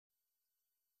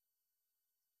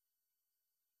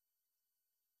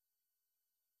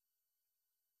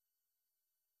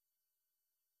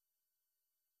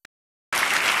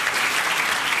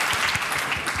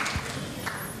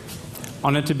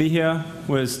Honored to be here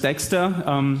with Dexter,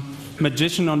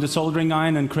 magician on the soldering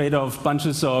iron and creator of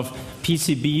bunches of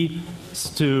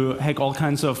PCBs to hack all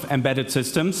kinds of embedded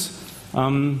systems.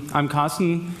 I'm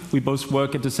Carsten. We both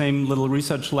work at the same little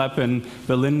research lab in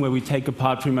Berlin where we take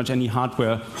apart pretty much any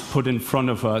hardware put in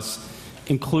front of us,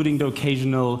 including the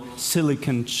occasional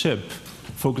silicon chip,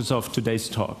 focus of today's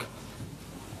talk.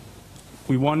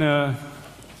 We want to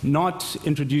not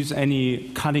introduce any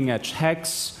cutting-edge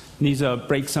hacks, neither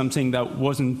break something that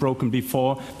wasn't broken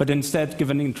before, but instead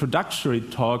give an introductory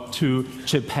talk to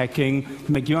chip hacking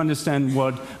to make you understand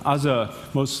what other,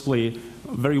 mostly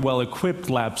very well-equipped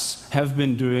labs have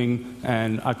been doing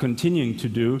and are continuing to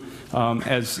do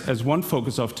as one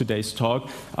focus of today's talk.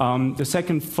 The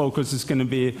second focus is going to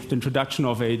be the introduction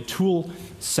of a tool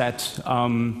set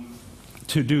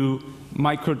to do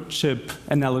microchip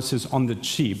analysis on the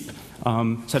cheap.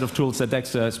 Set of tools that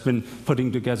Dexter has been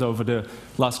putting together over the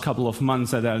last couple of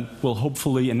months that will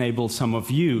hopefully enable some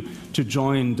of you to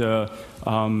join the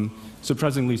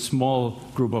surprisingly small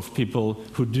group of people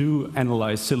who do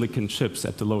analyze silicon chips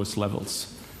at the lowest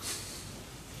levels.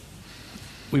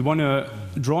 We want to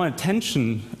draw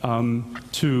attention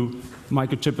to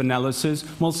microchip analysis,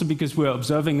 mostly because we're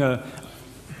observing a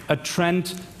trend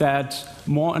that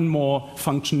more and more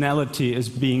functionality is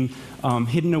being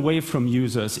hidden away from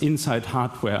users inside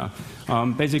hardware,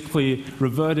 basically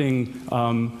reverting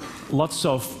lots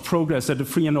of progress that the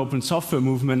free and open software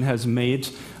movement has made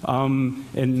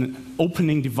in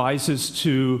opening devices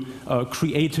to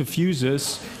creative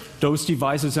users. Those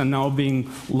devices are now being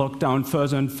locked down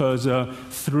further and further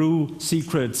through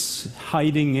secrets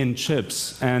hiding in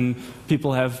chips, and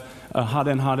people have a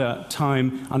harder and harder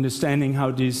time understanding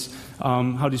how these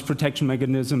protection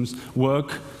mechanisms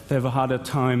work. They have a harder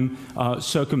time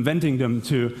circumventing them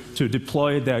to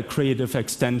deploy their creative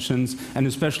extensions, and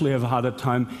especially have a harder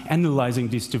time analyzing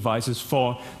these devices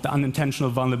for the unintentional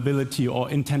vulnerability or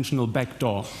intentional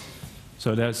backdoor.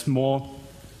 So there's more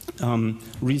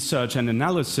research and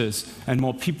analysis, and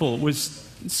more people with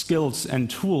skills and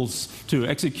tools to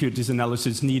execute this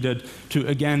analysis needed to,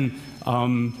 again,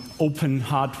 open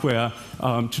hardware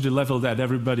to the level that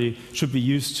everybody should be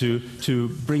used to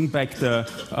bring back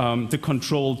the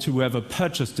control to whoever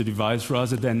purchased the device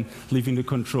rather than leaving the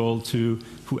control to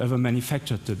whoever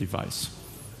manufactured the device.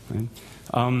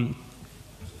 Right?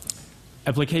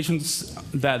 Applications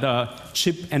that are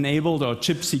chip-enabled or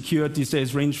chip-secured these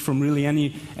days range from really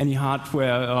any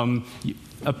hardware,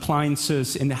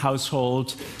 appliances in the household,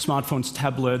 smartphones,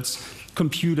 tablets,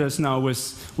 computers now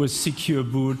with secure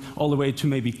boot, all the way to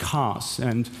maybe cars.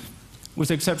 And with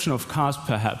the exception of cars,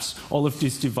 perhaps, all of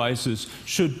these devices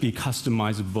should be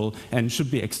customizable and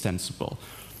should be extensible.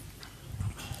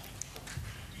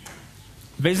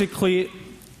 Basically,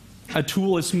 a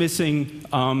tool is missing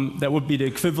that would be the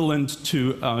equivalent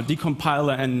to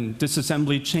decompiler and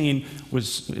disassembly chain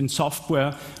in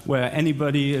software, where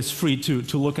anybody is free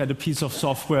to look at a piece of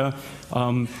software,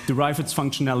 derive its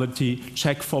functionality,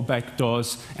 check for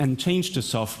backdoors, and change the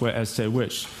software as they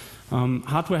wish.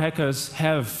 Hardware hackers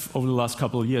have, over the last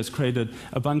couple of years, created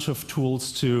a bunch of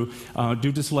tools to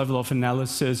do this level of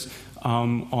analysis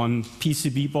on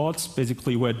PCB boards,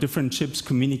 basically where different chips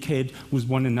communicate with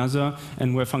one another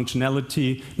and where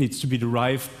functionality needs to be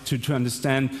derived to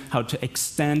understand how to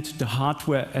extend the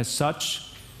hardware as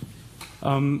such.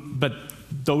 But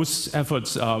those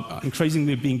efforts are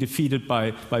increasingly being defeated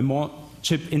by more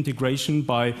chip integration,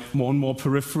 by more and more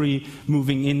periphery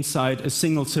moving inside a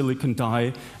single silicon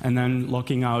die and then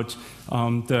locking out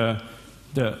the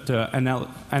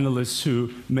analysts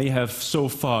who may have so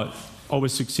far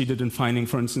always succeeded in finding,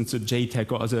 for instance, a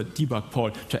JTAG or other debug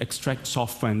port to extract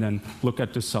software and then look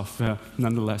at the software,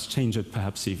 nonetheless change it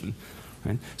perhaps even.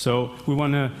 Right? So we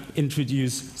want to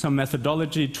introduce some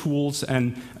methodology, tools,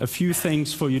 and a few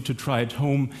things for you to try at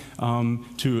home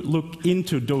to look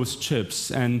into those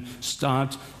chips and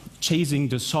start chasing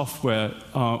the software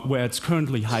where it's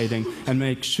currently hiding and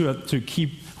make sure to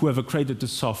keep whoever created the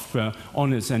software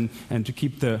honest and to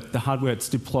keep the hardware it's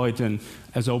deployed in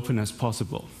as open as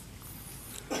possible.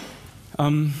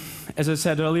 As I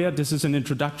said earlier, this is an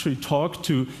introductory talk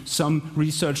to some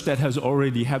research that has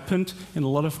already happened in a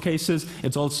lot of cases.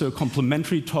 It's also a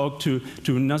complementary talk to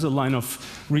another line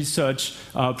of research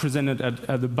presented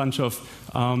at a bunch of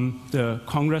the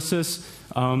congresses.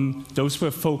 Those were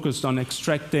focused on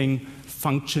extracting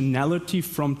functionality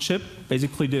from chip,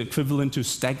 basically the equivalent to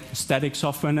static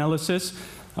software analysis.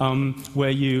 Where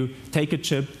you take a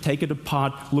chip, take it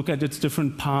apart, look at its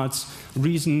different parts,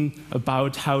 reason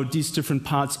about how these different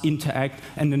parts interact,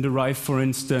 and then derive, for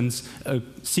instance, a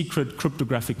secret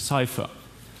cryptographic cipher.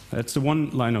 That's the one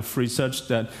line of research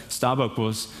that Starbuck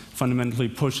was fundamentally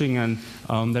pushing, and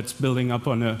that's building up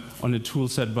on a tool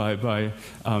set by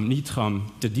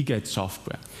Nitram, the D-Gate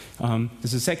software.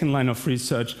 There's a second line of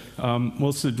research,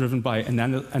 mostly driven by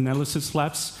analysis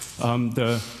labs.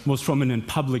 The most prominent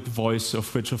public voice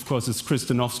of which, of course, is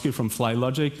Kristinovsky from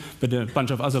FlyLogic, but a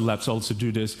bunch of other labs also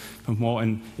do this more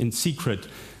in secret.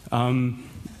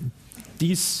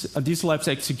 These labs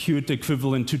execute the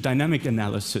equivalent to dynamic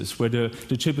analysis, where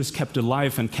the chip is kept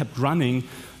alive and kept running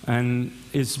and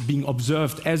is being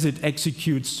observed as it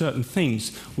executes certain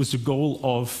things with the goal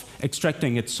of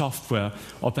extracting its software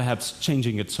or perhaps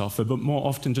changing its software, but more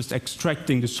often just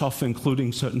extracting the software,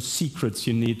 including certain secrets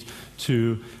you need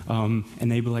to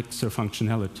enable extra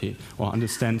functionality or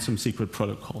understand some secret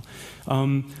protocol.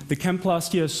 The camp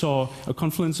last year saw a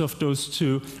confluence of those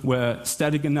two, where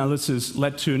static analysis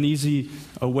led to an easy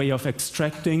way of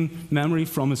extracting memory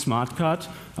from a smart card.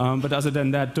 But other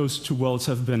than that, those two worlds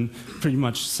have been pretty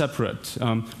much separate.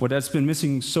 What has been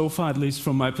missing so far, at least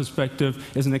from my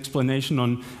perspective, is an explanation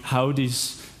on how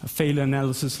these failure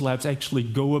analysis labs actually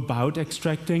go about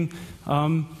extracting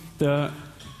the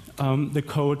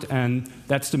code, and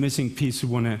that's the missing piece we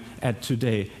want to add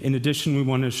today. In addition, we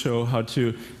want to show how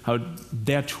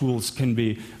their tools can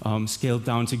be scaled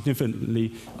down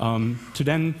significantly to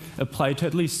then apply to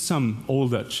at least some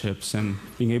older chips and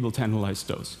being able to analyze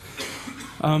those.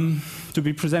 To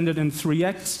be presented in 3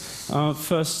 acts.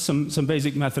 First, some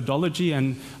basic methodology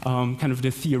and kind of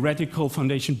the theoretical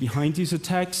foundation behind these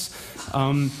attacks.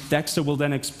 Dexter will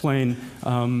then explain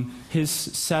his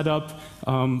setup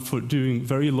for doing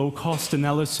very low-cost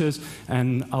analysis,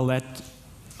 and I'll add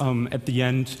at the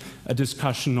end a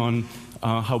discussion on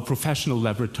how professional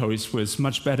laboratories with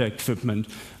much better equipment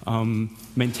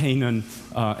maintain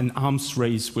an arms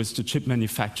race with the chip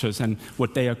manufacturers and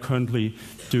what they are currently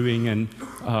doing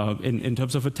in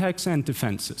terms of attacks and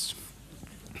defenses.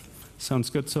 Sounds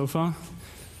good so far?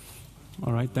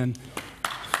 All right, then.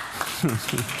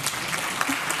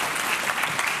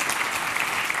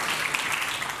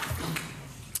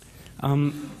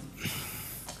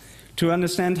 To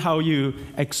understand how you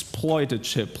exploit a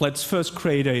chip, let's first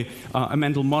create a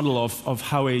mental model of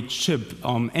how a chip,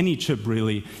 any chip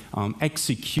really,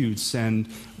 executes, and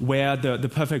where the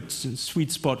perfect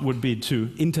sweet spot would be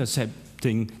to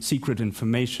intercepting secret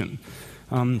information.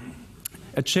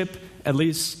 A chip, at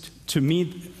least to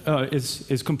me,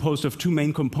 is composed of 2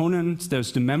 main components.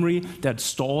 There's the memory that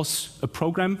stores a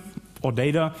program or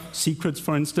data, secrets,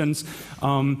 for instance,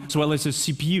 as well as a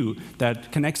CPU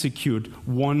that can execute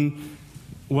one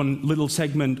little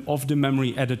segment of the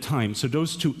memory at a time. So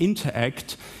those two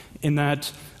interact in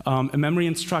that a memory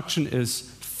instruction is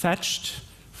fetched,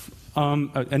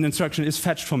 an instruction is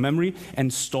fetched from memory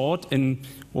and stored in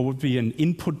what would be an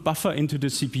input buffer into the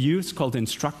CPU. It's called the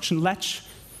instruction latch.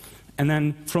 And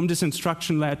then from this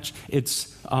instruction latch,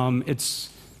 it's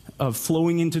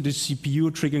flowing into the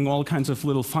CPU, triggering all kinds of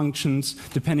little functions.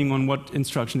 Depending on what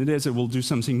instruction it is, it will do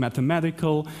something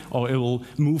mathematical, or it will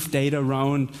move data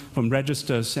around from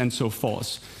registers and so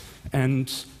forth. And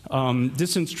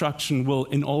this instruction will,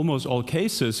 in almost all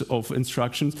cases of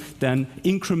instructions, then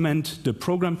increment the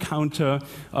program counter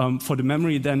for the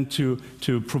memory then to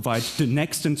provide the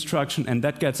next instruction, and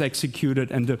that gets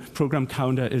executed, and the program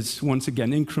counter is once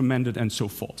again incremented, and so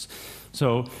forth.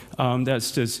 So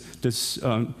there's this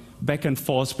back and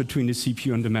forth between the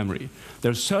CPU and the memory. There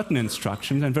are certain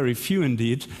instructions, and very few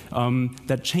indeed,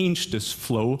 that change this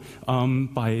flow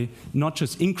by not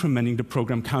just incrementing the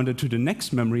program counter to the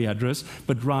next memory address,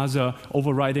 but rather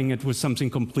overriding it with something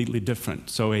completely different.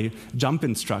 So a jump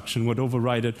instruction would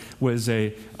override it with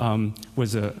a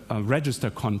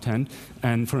register content,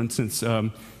 and for instance,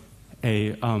 a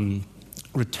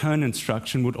return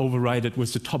instruction would override it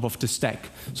with the top of the stack.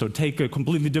 So take a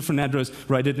completely different address,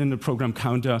 write it in the program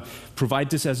counter, provide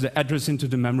this as the address into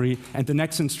the memory, and the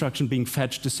next instruction being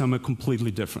fetched is somewhere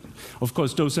completely different. Of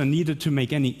course, those are needed to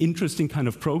make any interesting kind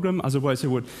of program, otherwise it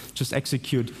would just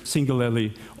execute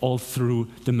singularly all through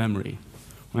the memory.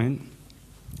 Right?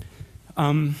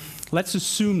 Let's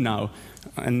assume now,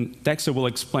 and Dexter will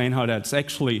explain how that's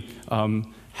actually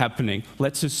happening.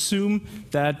 Let's assume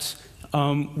that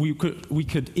we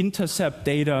could intercept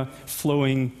data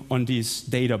flowing on these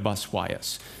data bus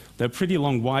wires. They're pretty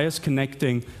long wires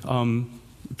connecting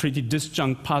pretty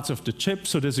disjunct parts of the chip,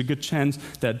 so there's a good chance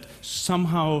that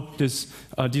somehow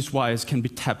these wires can be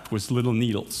tapped with little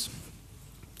needles.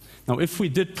 Now, if we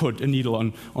did put a needle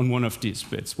on one of these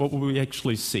bits, what would we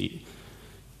actually see?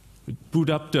 boot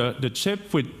up the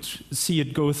chip, we'd see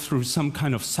it go through some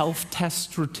kind of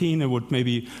self-test routine. It would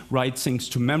maybe write things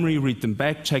to memory, read them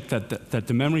back, check that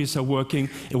the memories are working.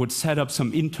 It would set up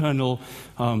some internal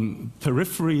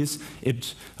peripheries.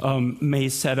 It may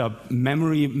set up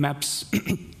memory maps,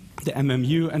 the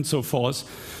MMU, and so forth.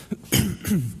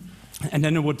 And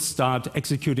then it would start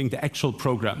executing the actual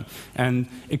program. And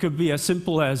it could be as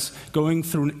simple as going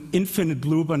through an infinite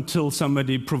loop until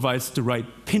somebody provides the right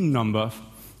PIN number,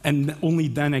 and only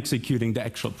then executing the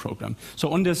actual program.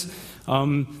 So on this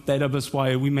data bus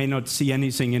wire, we may not see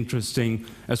anything interesting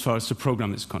as far as the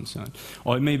program is concerned.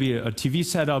 Or it may be a TV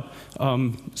setup,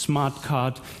 smart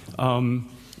card,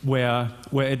 where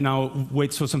it now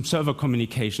waits for some server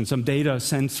communication, some data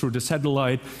sent through the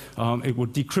satellite. It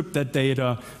would decrypt that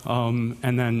data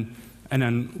and then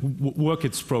work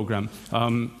its program.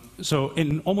 So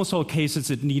in almost all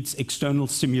cases, it needs external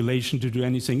stimulation to do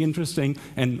anything interesting,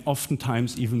 and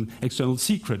oftentimes even external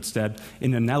secrets that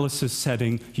in an analysis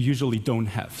setting you usually don't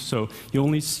have. So you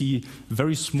only see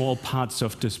very small parts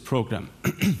of this program.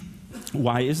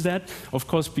 Why is that? Of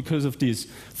course, because of these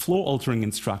flow-altering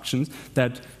instructions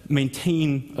that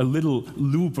maintain a little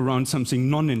loop around something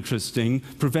non-interesting,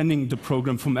 preventing the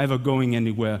program from ever going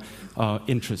anywhere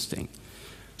interesting.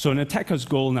 So an attacker's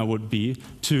goal now would be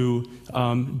to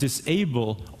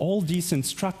disable all these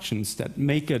instructions that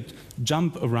make it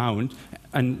jump around,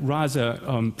 and rather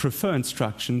prefer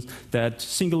instructions that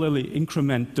singularly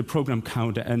increment the program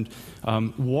counter and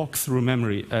walk through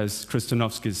memory, as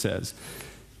Kristanovsky says.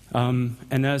 And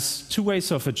there's two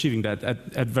ways of achieving that,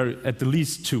 at the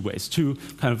least two ways, two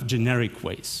kind of generic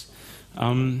ways.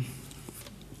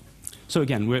 So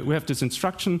again, we have this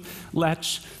instruction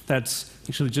latch that's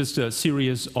actually just a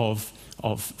series of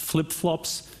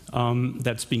flip-flops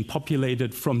that's being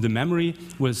populated from the memory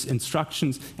with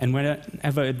instructions, and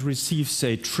whenever it receives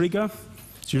a trigger,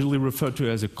 it's usually referred to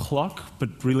as a clock, but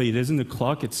really it isn't a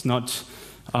clock, it's not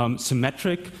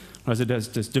symmetric, rather there's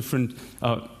different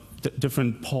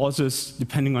pauses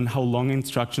depending on how long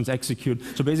instructions execute.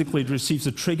 So basically it receives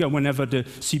a trigger whenever the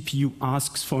CPU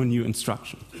asks for a new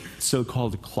instruction. It's still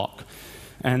called a clock.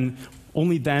 And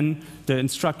only then the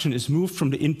instruction is moved from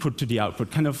the input to the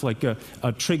output, kind of like a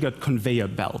triggered conveyor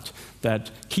belt that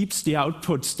keeps the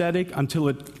output static until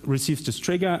it receives this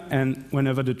trigger, and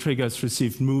whenever the trigger is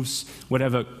received, moves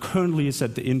whatever currently is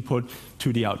at the input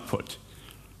to the output.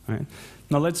 Right?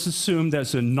 Now let's assume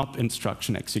there's a NOP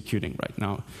instruction executing right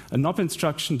now. A NOP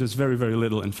instruction does very, very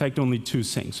little. In fact, only two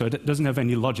things. So it doesn't have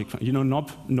any logic. You know, NOP,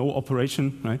 no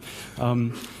operation, right?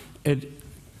 It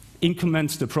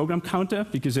increments the program counter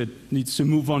because it needs to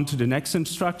move on to the next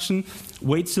instruction,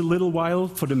 waits a little while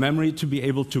for the memory to be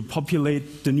able to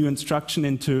populate the new instruction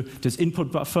into this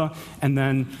input buffer, and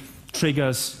then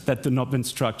triggers that the NOP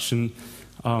instruction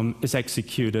is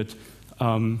executed.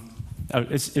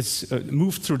 Is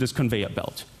moved through this conveyor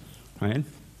belt, right?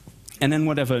 And then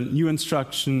whatever new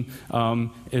instruction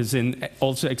is in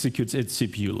also executes its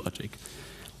CPU logic.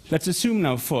 Let's assume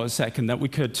now for a second that we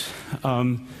could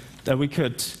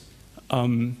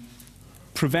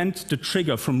prevent the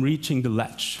trigger from reaching the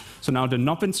latch. So now the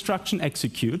NOP instruction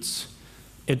executes,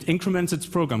 it increments its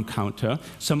program counter,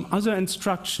 some other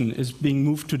instruction is being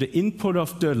moved to the input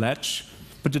of the latch,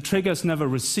 but the trigger is never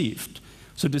received.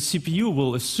 So the CPU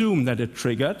will assume that it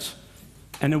triggered,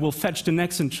 and it will fetch the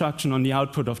next instruction on the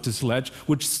output of this latch,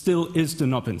 which still is the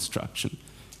NOP instruction.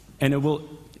 And it will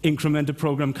increment the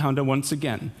program counter once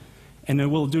again. And it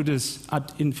will do this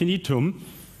ad infinitum,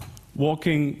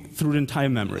 walking through the entire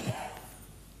memory.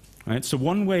 Right? So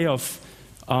one way of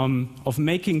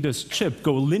making this chip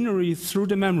go linearly through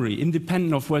the memory,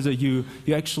 independent of whether you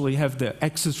actually have the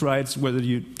access rights, whether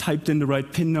you typed in the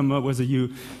right PIN number, whether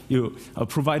you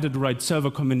provided the right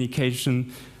server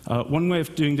communication. One way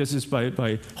of doing this is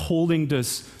by holding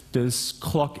this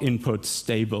clock input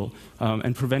stable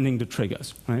and preventing the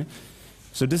triggers. Right?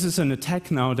 So this is an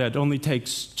attack now that only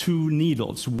takes two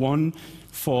needles, one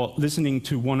for listening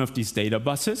to one of these data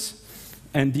buses,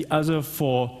 and the other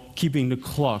for keeping the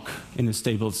clock in a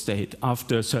stable state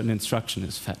after a certain instruction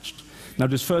is fetched. Now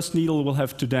this first needle will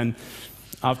have to then,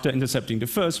 after intercepting the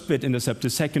first bit, intercept the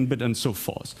second bit, and so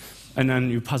forth. And then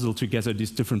you puzzle together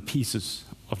these different pieces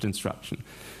of the instruction.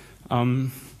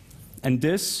 And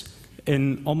this,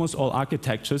 in almost all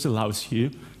architectures, allows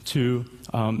you to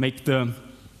make the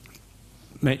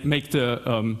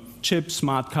chip,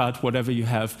 smart card, whatever you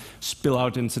have, spill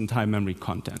out its entire memory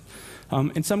content.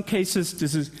 In some cases,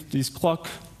 these clock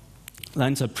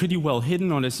lines are pretty well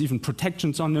hidden, or there's even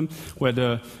protections on them where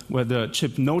the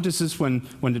chip notices when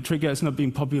the trigger is not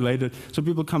being populated. So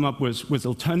people come up with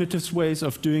alternative ways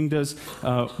of doing this.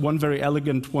 One very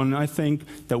elegant one, I think,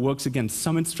 that works against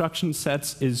some instruction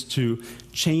sets is to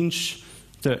change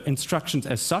the instructions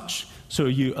as such. So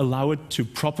you allow it to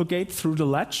propagate through the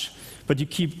latch, but you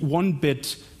keep one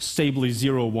bit stably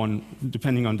 0, 1,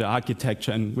 depending on the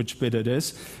architecture and which bit it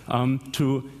is,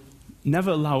 to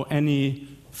never allow any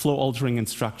flow-altering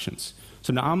instructions.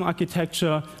 So in the ARM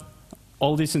architecture,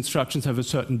 all these instructions have a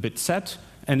certain bit set,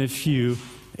 and if you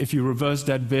reverse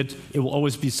that bit, it will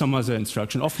always be some other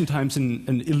instruction, oftentimes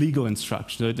an illegal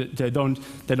instruction. They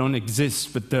don't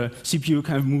exist, but the CPU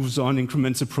kind of moves on,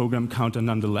 increments the program counter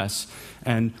nonetheless,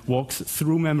 and walks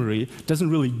through memory. Doesn't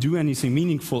really do anything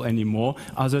meaningful anymore,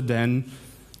 other than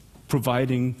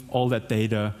providing all that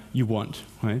data you want.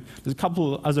 Right? There's a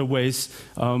couple other ways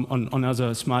on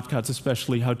other smart cards,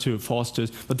 especially how to force this,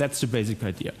 but that's the basic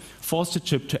idea. Force the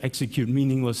chip to execute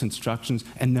meaningless instructions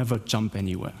and never jump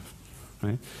anywhere.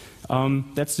 Right?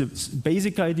 That's the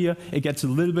basic idea. It gets a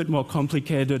little bit more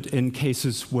complicated in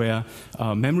cases where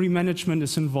memory management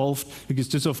is involved, because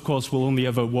this, of course, will only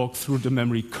ever walk through the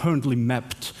memory currently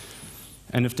mapped.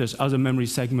 And if there's other memory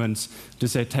segments,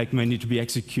 this attack may need to be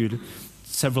executed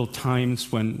several times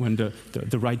when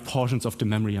the right portions of the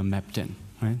memory are mapped in.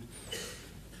 Right?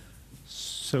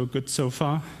 So good so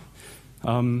far.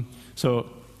 So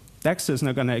Dexter is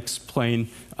now going to explain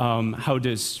how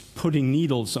this putting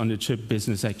needles on the chip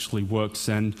business actually works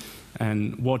and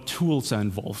what tools are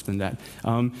involved in that.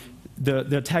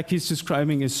 The attack he's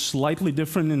describing is slightly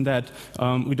different in that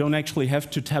we don't actually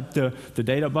have to tap the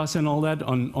data bus and all that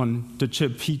on the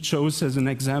chip he chose as an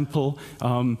example,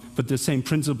 but the same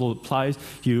principle applies.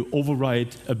 You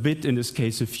override a bit, in this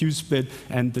case a fuse bit,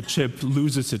 and the chip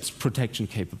loses its protection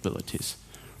capabilities.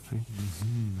 Right?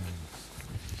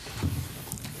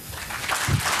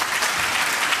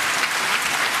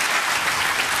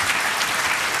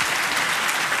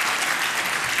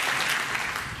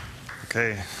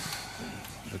 Okay.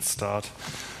 Let's start.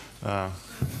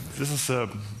 This is a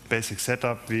basic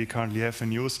setup we currently have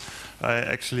in use. I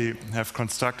actually have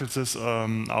constructed this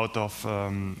out of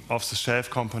off-the-shelf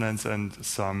components and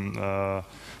some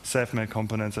self-made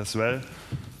components as well.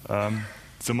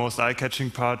 The most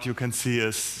eye-catching part you can see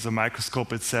is the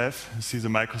microscope itself. You see the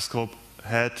microscope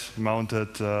head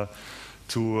mounted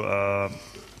to a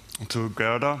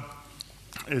girder.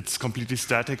 It's completely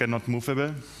static and not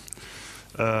movable.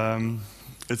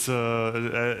 It's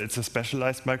a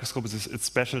specialized microscope. It's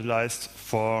specialized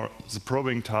for the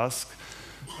probing task.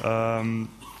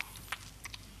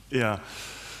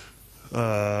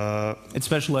 It's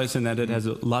specialized in that it has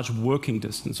a large working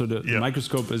distance, so the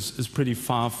microscope is pretty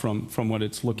far from what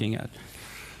it's looking at.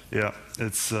 Yeah,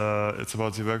 it's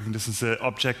about the working distance. The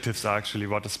objectives are actually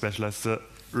what is specialized. The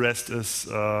rest is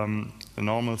a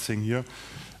normal thing here.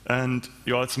 And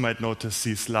you also might notice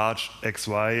this large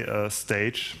XY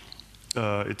stage.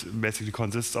 It basically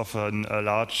consists of a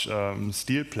large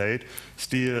steel plate.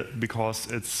 Steel because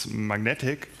it's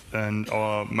magnetic, and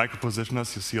our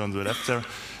micropositioners you see on the left there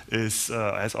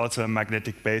has also a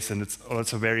magnetic base, and it's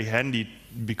also very handy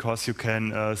because you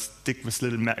can stick with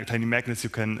little tiny magnets.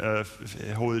 You can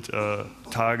hold a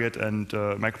target and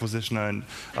micropositioner and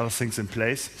other things in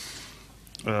place.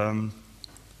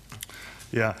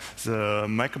 Yeah, the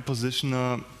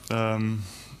micropositioner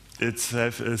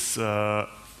itself is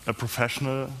a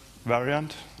professional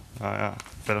variant.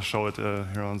 Better show it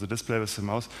here on the display with the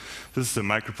mouse. This is the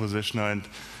micropositioner, and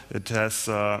it has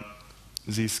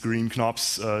these green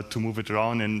knobs to move it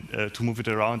around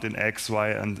in X, Y,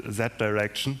 and Z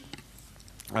direction.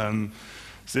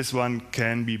 This one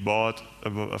can be bought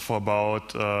for about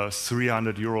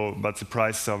 €300, but the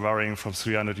prices are varying from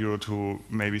 €300 to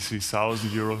maybe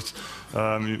 €3,000.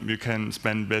 You can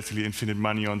spend basically infinite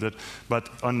money on that. But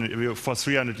for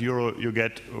 €300, you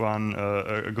get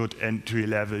a good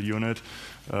entry-level unit.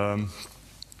 The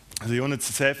unit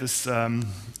itself is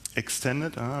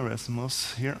extended. Where's the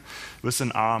mouse? Here, with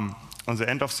an arm. On the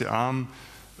end of the arm,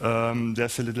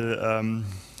 there's a little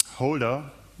holder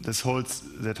that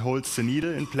holds the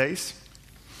needle in place,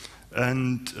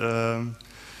 and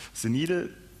the needle,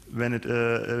 when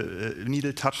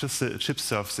needle touches the chip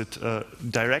surface, it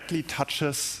directly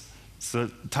touches the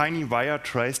tiny wire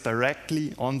trace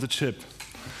directly on the chip,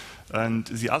 and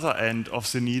the other end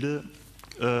of the needle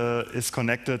is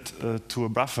connected to a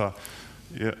buffer.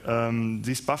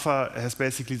 This buffer has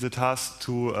basically the task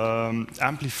to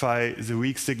amplify the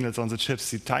weak signals on the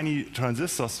chips. The tiny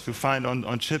transistors you find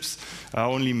on chips are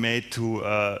only made to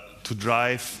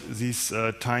drive these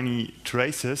tiny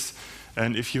traces,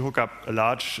 And if you hook up a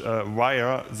large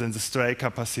wire, then the stray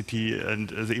capacity and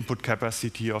the input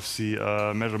capacity of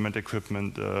the measurement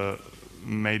equipment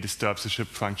may disturb the chip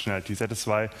functionality. That is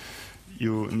why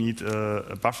you need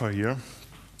a buffer here.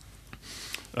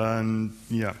 And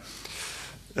yeah.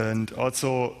 And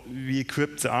also, we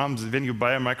equip the arms. When you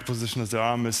buy a micropositioner, the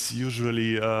arm is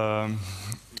usually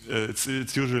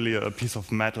it's usually a piece of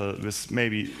metal with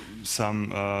maybe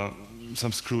some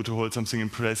screw to hold something in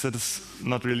place. That is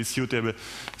not really suitable.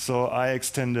 So I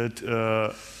extended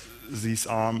this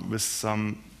arm with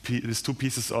two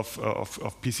pieces of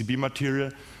PCB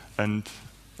material, and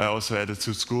I also added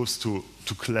 2 screws to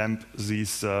clamp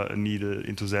this needle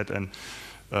into that, and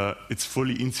it's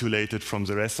fully insulated from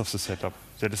the rest of the setup.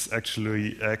 That is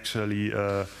actually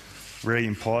very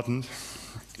important.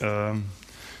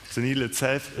 The needle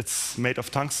itself, it's made of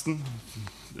tungsten.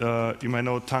 You might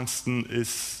know tungsten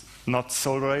is not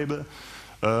solderable,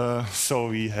 so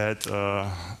we had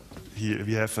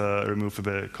we have a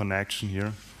removable connection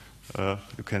here.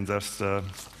 You can just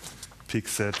pick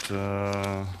that.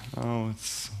 Oh,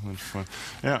 it's not fun.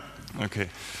 Yeah. Okay.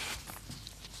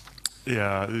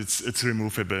 Yeah, it's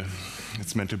removable.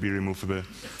 It's meant to be removable,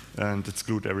 and it's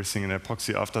glued everything in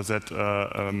epoxy. After that,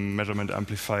 a measurement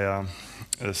amplifier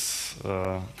is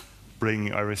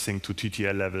bringing everything to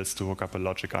TTL levels to hook up a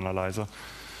logic analyzer.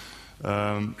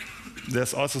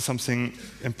 There's also something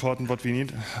important what we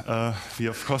need.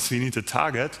 Of course, we need a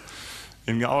target.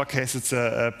 In our case, it's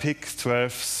a PIC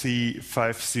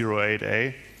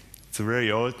 12C508A. It's a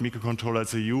very old microcontroller.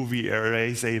 It's a UV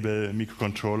erasable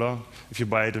microcontroller. If you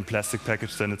buy it in plastic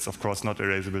package, then it's of course not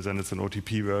erasable. Then it's an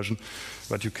OTP version,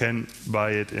 but you can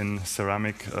buy it in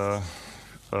ceramic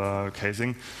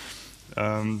casing.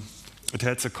 It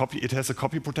has a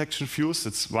copy protection fuse.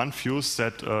 It's one fuse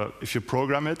that, if you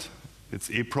program it, it's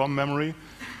EEPROM memory,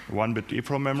 1-bit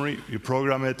EEPROM memory. You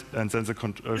program it, and then the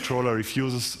controller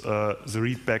refuses the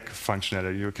read-back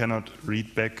functionality. You cannot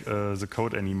read back the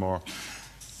code anymore.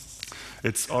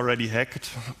 It's already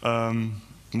hacked.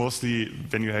 Mostly,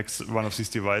 when you hack one of these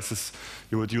devices,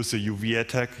 you would use a UV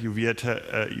attack.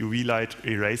 UV light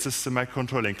erases the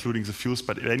microcontroller, including the fuse.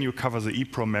 But when you cover the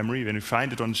EEPROM memory, when you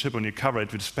find it on the chip and you cover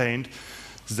it with paint,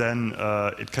 then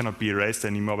it cannot be erased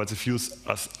anymore. But the fuse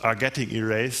are getting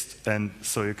erased, and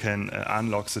so you can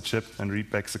unlock the chip and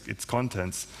read back its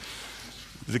contents.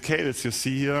 The cables you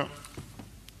see here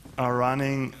are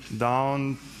running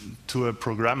down to a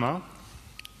programmer.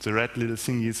 The red little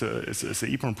thingy is an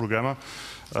EEPROM programmer.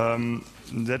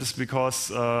 That is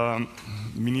because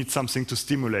we need something to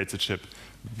stimulate the chip.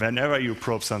 Whenever you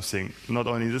probe something, not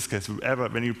only in this case,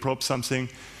 when you probe something,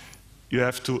 you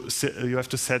have to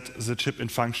set the chip in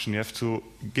function. You have to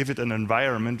give it an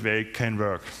environment where it can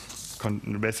work.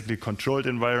 Basically, controlled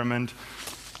environment.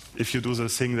 If you do the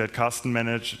thing that Carsten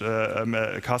mentioned,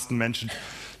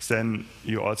 then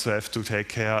you also have to take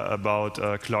care about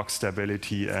clock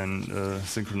stability and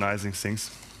synchronizing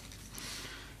things.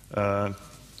 Yeah.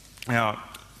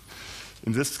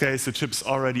 In this case, the chip's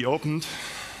already opened.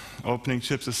 Opening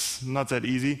chips is not that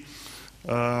easy,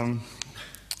 but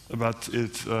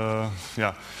it's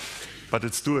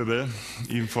doable,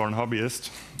 even for a hobbyist.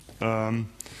 On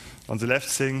the left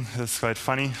thing, that's quite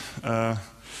funny.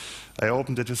 I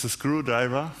opened it with a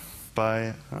screwdriver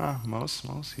by mouse.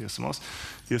 Here's the mouse.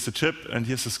 Here's the chip, and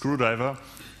here's the screwdriver.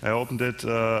 I opened it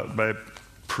by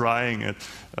prying it.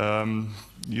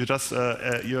 You just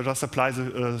apply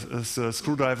the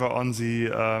screwdriver on the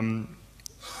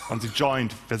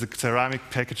joint where the ceramic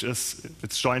package is.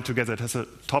 It's joined together. It has a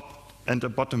top and a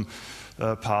bottom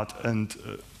part, and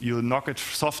you knock it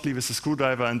softly with the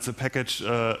screwdriver, and the package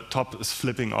top is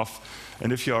flipping off.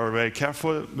 And if you are very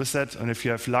careful with that, and if you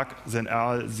have luck, then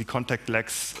all the contact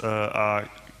legs are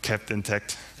kept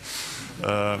intact,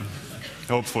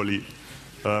 hopefully.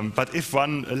 But if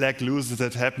one leg loses,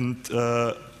 that happened,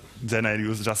 then I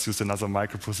just use another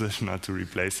micropositioner to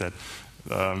replace that.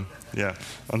 Yeah.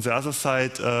 On the other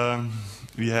side,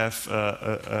 we have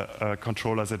a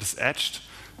controller that is etched.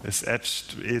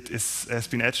 It has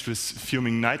been etched with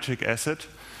fuming nitric acid.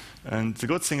 And the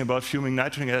good thing about fuming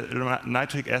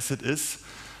nitric acid is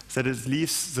that it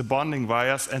leaves the bonding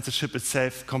wires and the chip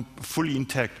itself fully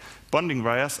intact. Bonding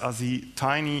wires are the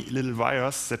tiny little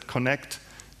wires that connect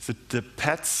the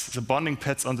pads, the bonding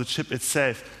pads on the chip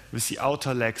itself with the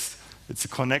outer legs. It's a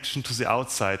connection to the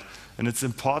outside. And it's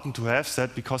important to have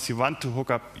that because you want to hook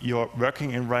up your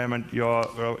working environment, your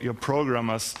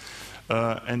programmers,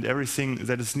 and everything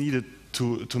that is needed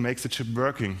to make the chip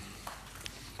working.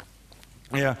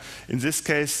 Yeah, in this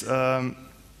case,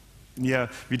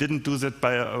 we didn't do that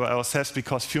by ourselves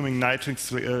because fuming nitric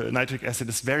acid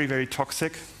is very, very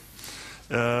toxic.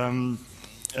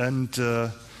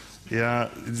 Yeah,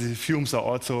 the fumes are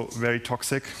also very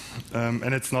toxic,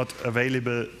 and it's not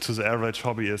available to the average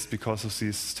hobbyist because of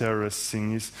these terrorist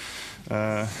thingies.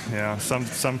 Yeah,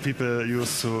 some people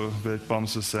used to build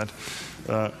bombs with that.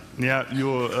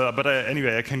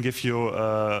 Anyway, I can give you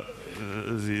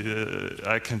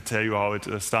I can tell you how it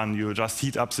is done. You just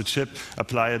heat up the chip,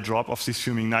 apply a drop of this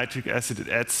fuming nitric acid, it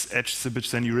etches the bit,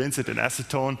 then you rinse it in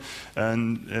acetone,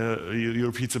 and you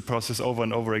repeat the process over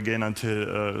and over again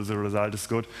until the result is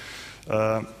good.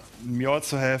 We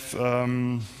also have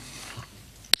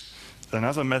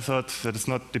another method that is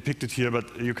not depicted here,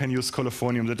 but you can use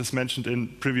colophonium. That is mentioned in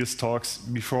previous talks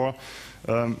before.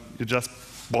 You just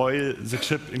boil the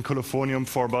chip in colophonium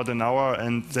for about an hour,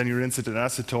 and then you rinse it in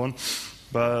acetone.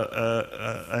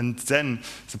 And then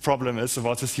the problem is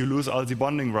about this: you lose all the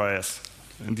bonding wires,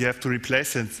 and you have to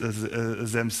replace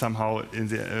them somehow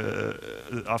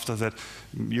after that.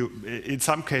 In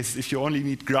some cases, if you only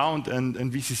need ground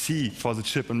and VCC for the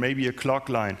chip and maybe a clock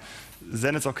line,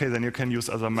 then it's okay. Then you can use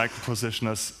other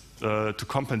micropositioners to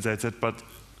compensate it. But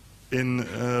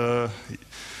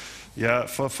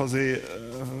for the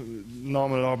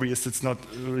normal hobbyist, it's not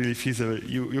really feasible.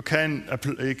 You can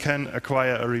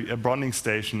acquire a bonding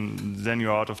station, then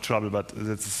you're out of trouble. But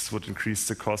this would increase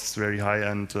the costs very high,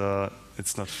 and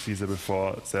it's not feasible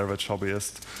for the average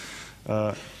hobbyist.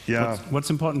 What's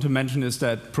important to mention is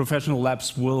that professional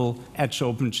labs will etch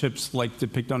open chips like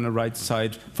depicted on the right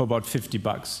side for about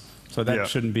 $50. So that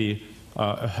shouldn't be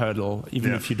a hurdle,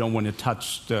 even if you don't want to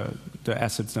touch the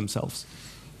acids themselves.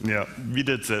 Yeah, we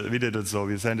did it so.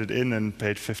 We sent it in and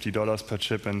paid $50 per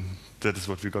chip, and that is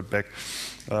what we got back.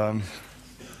 When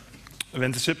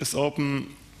the chip is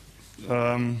open,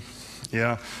 we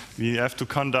have to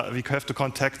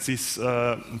contact these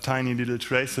tiny little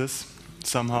traces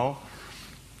somehow.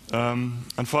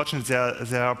 Unfortunately,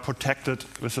 they are protected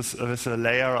with a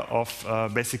layer of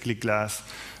basically glass.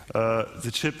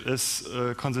 The chip is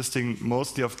consisting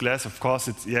mostly of glass. Of course,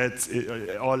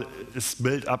 it all is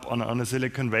built up on a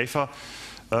silicon wafer,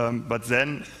 but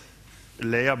then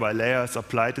layer by layer is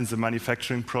applied in the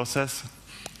manufacturing process,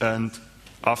 and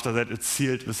after that it's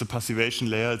sealed with a passivation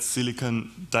layer. It's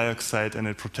silicon dioxide, and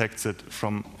it protects it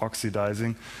from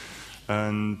oxidizing.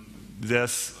 And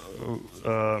there's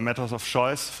methods of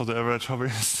choice for the average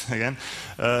hobbyist again.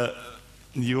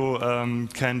 You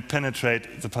can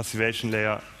penetrate the passivation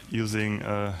layer using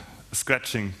a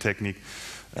scratching technique.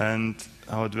 And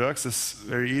how it works is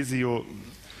very easy. You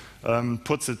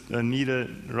put a needle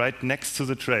right next to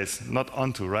the trace, not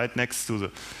onto, right next to the,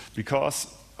 because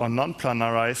on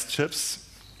non-planarized chips,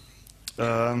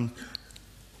 on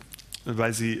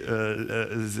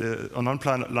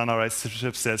non-planarized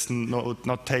chips, there's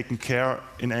not taken care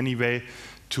in any way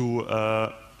to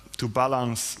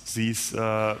balance these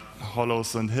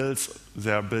hollows and hills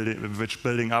they are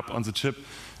building up on the chip,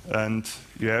 and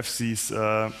you have this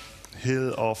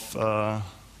hill of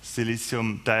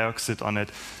silicium dioxide on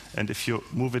it, and if you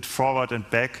move it forward and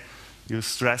back, you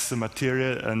stress the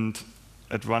material, and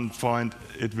at one point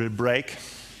it will break,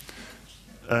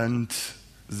 and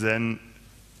then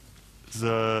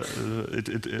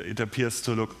it appears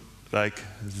to look like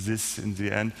this in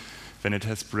the end when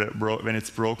it's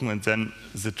broken, and then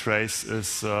the trace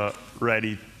is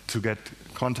ready to get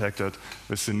contacted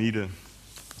with the needle.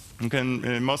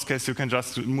 In most cases, you can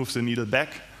just move the needle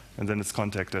back, and then it's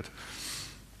contacted.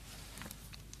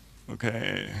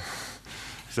 Okay,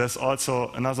 there's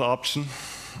also another option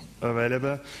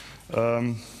available.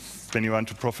 When you want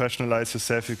to professionalize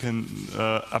yourself, you can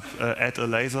add a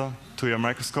laser to your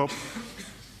microscope.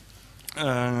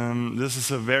 This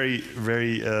is a very,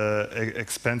 very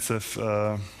expensive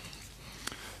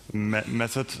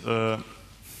method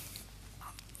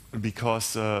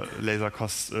because laser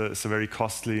is a very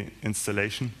costly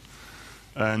installation.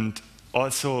 And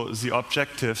also the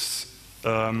objectives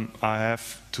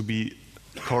have to be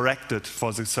corrected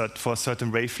for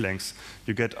certain wavelengths.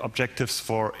 You get objectives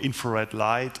for infrared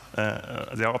light.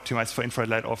 They are optimized for infrared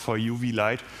light or for UV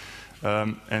light.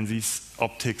 And these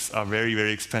optics are very,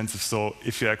 very expensive. So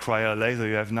if you acquire a laser,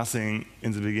 you have nothing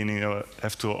in the beginning. You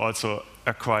have to also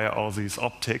acquire all these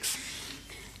optics.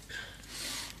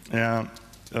 Yeah,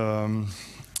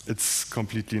 it's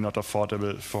completely not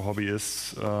affordable for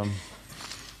hobbyists,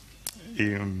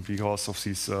 even because of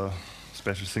these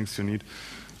special things you need.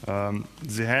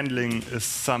 The handling is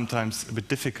sometimes a bit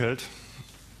difficult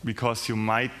because you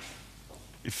might,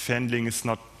 if handling is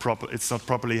not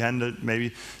properly handled,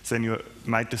 maybe then you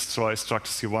might destroy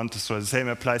structures you want to destroy. The same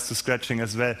applies to scratching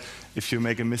as well. If you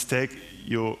make a mistake,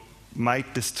 you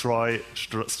might destroy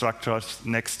structures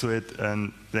next to it,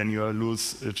 and then you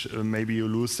lose maybe you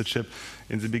lose the chip.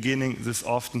 In the beginning, this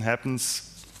often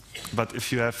happens, but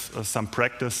if you have some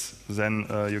practice, then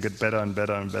you get better and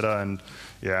better and better, and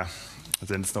yeah,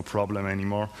 then it's no problem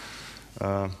anymore.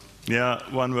 Yeah,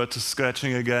 one word to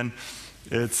scratching again.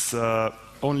 It's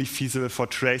only feasible for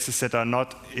traces that are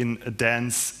not in a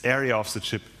dense area of the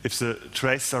chip. If the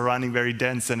traces are running very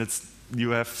dense, then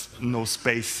you have no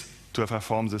space to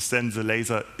perform this. Then the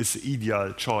laser is the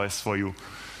ideal choice for you.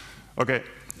 Okay,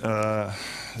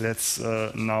 let's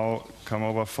now come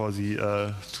over for the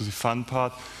to the fun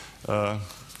part.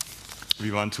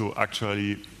 We want to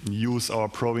actually use our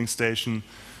probing station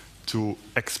to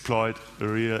exploit a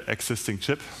real existing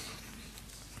chip.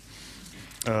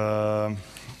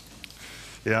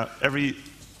 Yeah, every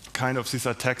kind of these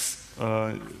attacks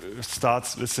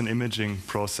starts with an imaging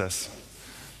process,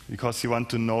 because you want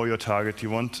to know your target.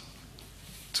 You want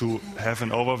to have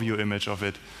an overview image of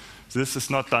it. This is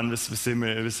not done with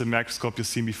the microscope you've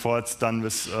seen before. It's done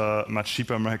with a much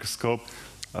cheaper microscope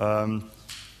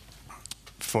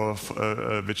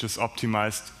which is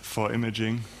optimized for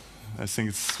imaging. I think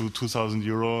it's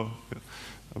 €2,000,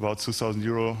 about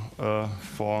 €2,000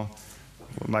 for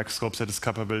microscopes that is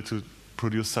capable to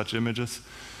produce such images.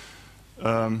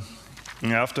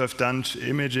 After I've done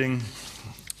imaging,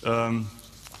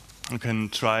 you can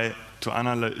try to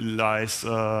analyze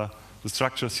the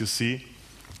structures you see.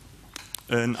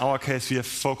 In our case, we have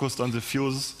focused on the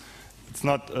fuses. It's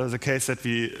not the case that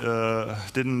we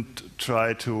didn't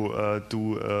try to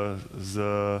do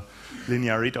the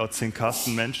linear readout thing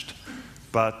Carsten mentioned,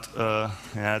 but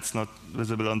yeah, it's not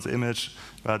visible on the image.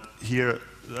 But here,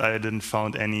 I didn't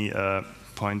find any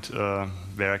point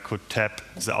where I could tap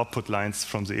the output lines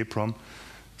from the EEPROM.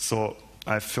 So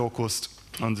I focused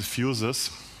on the fuses.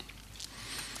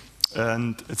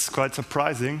 And it's quite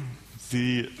surprising.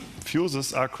 The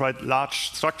fuses are quite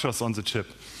large structures on the chip.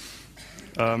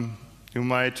 You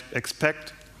might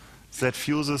expect that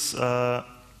fuses are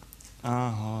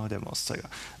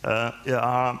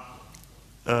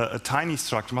a tiny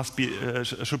structure,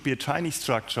 should be a tiny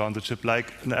structure on the chip,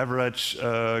 like an average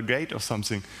gate or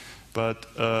something. But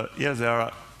yeah, they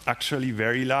are actually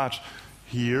very large.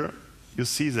 Here you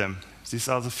see them. These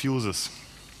are the fuses.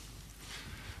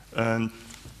 And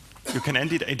you can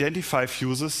identify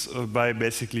fuses by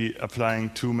basically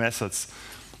applying two methods.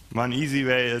 One easy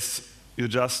way is you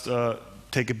just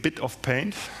take a bit of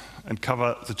paint and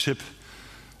cover the chip,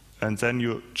 and then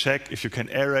you check if you can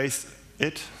erase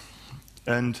it.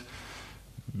 And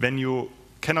when you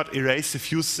cannot erase the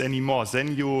fuses anymore,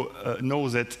 then you know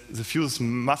that the fuses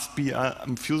must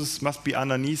be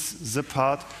underneath the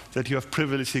part that you have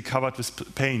previously covered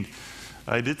with paint.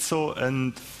 I did so,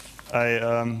 and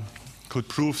I could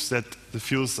prove that the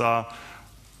fuses are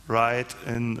right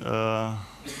in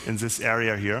this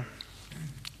area here.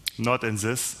 Not in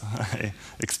this. I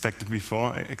expected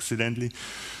before accidentally.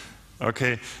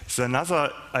 Okay, so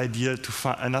another idea to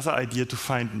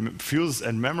find fuses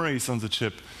and memories on the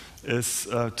chip is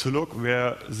to look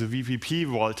where the VPP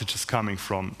voltage is coming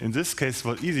from. In this case,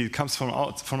 well, easy. It comes from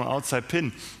an outside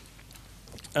pin,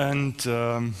 and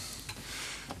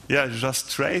yeah, you just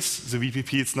trace the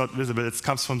VPP. It's not visible. It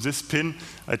comes from this pin.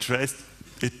 I traced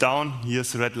it down.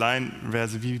 Here's the red line where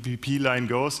the VPP line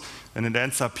goes, and it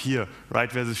ends up here,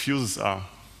 right where the fuses are.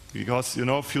 Because, you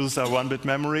know, fuses are 1-bit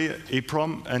memory,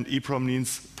 EEPROM, and EEPROM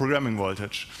means programming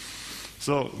voltage.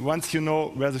 So once you know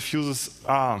where the fuses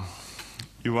are,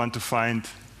 you want to find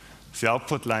the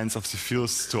output lines of the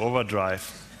fuse to overdrive.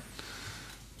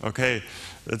 Okay,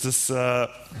 it is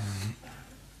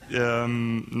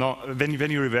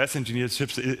when you reverse engineer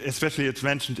chips, especially it's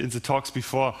mentioned in the talks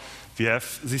before, we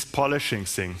have this polishing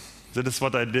thing. That is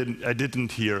what I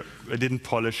didn't here. I didn't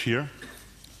polish here.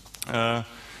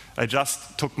 I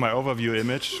just took my overview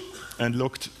image and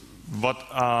looked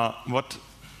what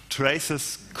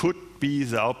traces could be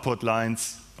the output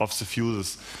lines of the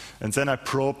fuses. And then I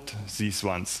probed these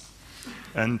ones.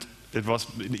 And it was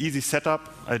an easy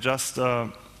setup. I just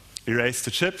erased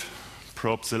the chip,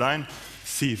 probed the line,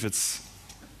 see if it's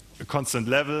a constant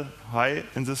level, high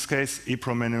in this case.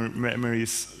 EEPROM memory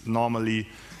is normally,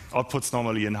 outputs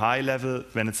normally in high level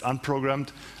when it's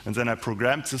unprogrammed. And then I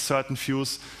programmed the certain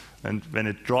fuse. And when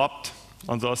it dropped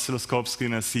on the oscilloscope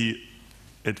screen, I see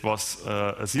it was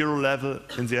a 0 level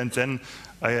in the end. Then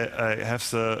I have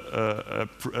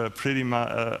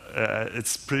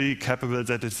it's pretty capable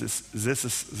that this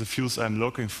is the fuse I'm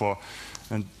looking for,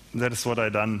 and that is what I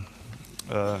done.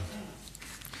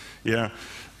 Yeah,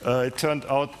 it turned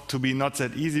out to be not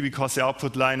that easy because the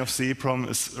output line of the EEPROM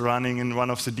is running in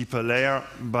one of the deeper layer,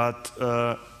 but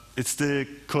it still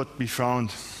could be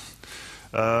found.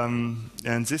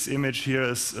 And this image here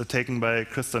is taken by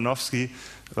Kristanovsky,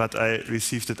 but I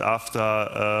received it after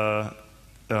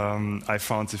I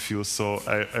found the fuse, so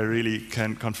I really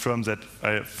can confirm that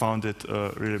I found it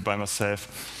really by myself.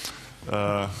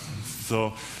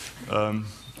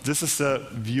 This is the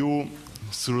view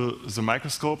through the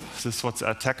microscope. This is what the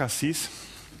attacker sees.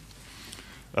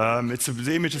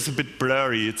 The image is a bit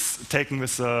blurry. It's taken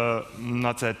with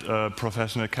not that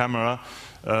professional camera.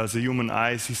 The human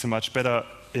eye sees a much better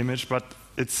image, but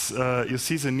it's you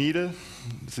see the needle.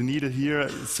 The needle here,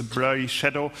 it's a blurry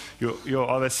shadow. You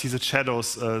always see the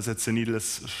shadows that the needle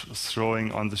is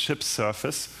throwing on the ship's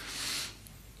surface.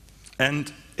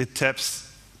 And it taps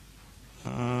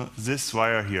this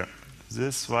wire here.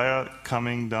 This wire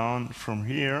coming down from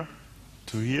here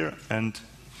to here, and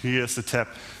here's the tap.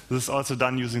 This is also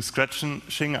done using scratching.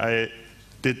 I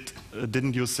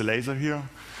didn't use the laser here.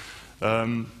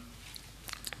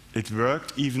 It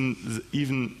worked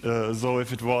even though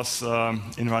if it was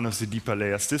in one of the deeper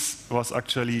layers. This was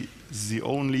actually the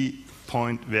only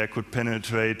point where I could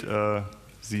penetrate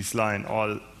this line.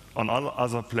 On all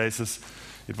other places,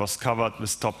 it was covered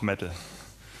with top metal.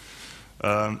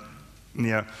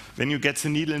 When you get the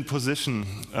needle in position,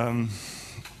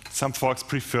 some folks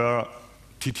prefer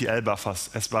TTL buffers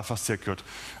as buffer circuit.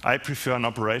 I prefer an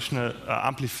operational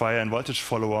amplifier and voltage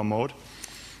follower mode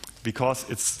because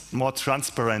it's more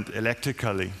transparent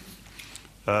electrically.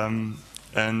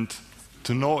 And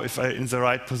to know if I'm in the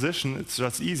right position, it's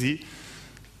just easy.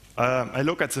 I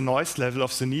look at the noise level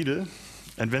of the needle,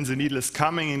 and when the needle is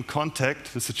coming in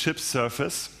contact with the chip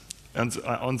surface and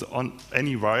on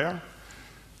any wire,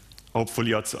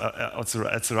 hopefully at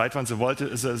the right one,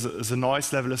 the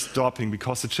noise level is dropping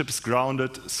because the chip is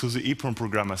grounded through the EEPROM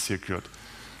programmer circuit.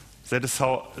 That is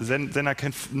how, then I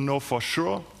can know for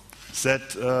sure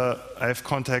that I have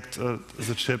contact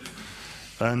the chip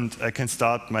and I can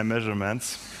start my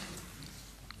measurements.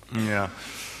 Yeah.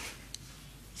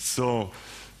 So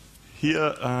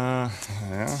here,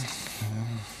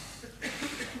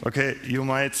 okay, you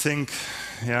might think,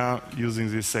 using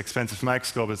this expensive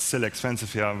microscope, it's still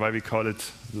expensive. Why we call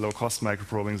it low-cost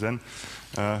microprobing then?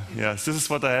 This is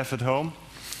what I have at home.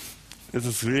 This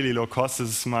is really low cost. This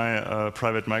is my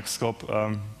private microscope.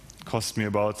 Cost me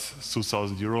about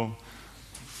 2,000 euro.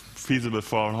 Feasible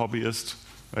for a hobbyist.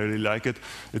 I really like it.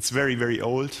 It's very, very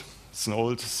old. It's an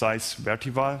old size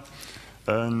vertival.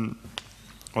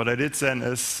 What I did then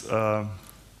is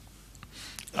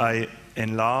I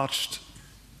enlarged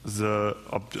the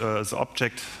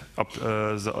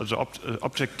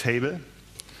object table,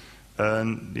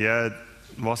 and it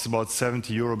was about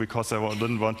 70 euro because I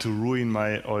didn't want to ruin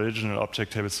my original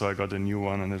object table, so I got a new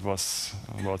one, and it was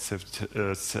about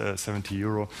 70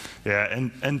 euro.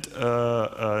 And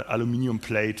aluminium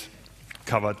plate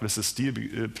covered with a steel,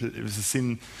 with a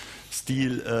thin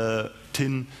steel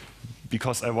tin.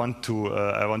 Because I wanted to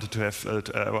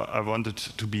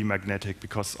be magnetic,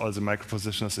 because all the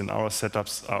micropositioners in our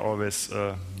setups are always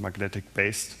magnetic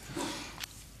based.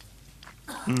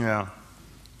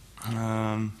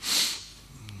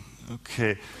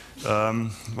 Okay.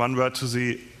 One word to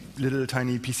the little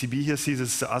tiny PCB here. See,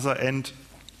 this is the other end.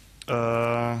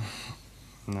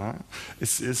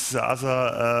 Is the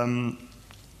other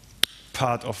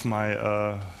part of my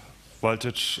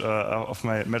voltage of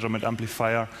my measurement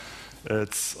amplifier.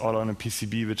 It's all on a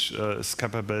PCB which is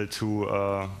capable to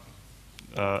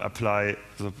apply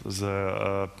the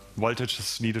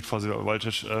voltage needed for the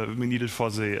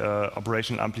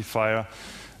operational amplifier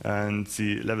and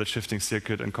the level shifting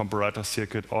circuit and comparator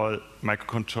circuit, all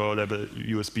microcontrollable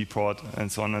USB port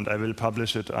and so on. And I will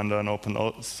publish it under an open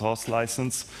source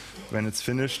license when it's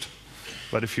finished.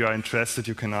 But if you are interested,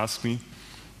 you can ask me.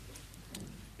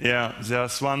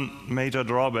 There's one major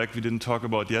drawback we didn't talk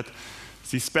about yet.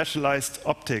 The specialized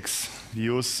optics we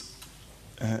use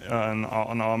on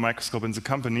our microscope in the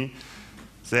company,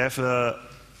 they have a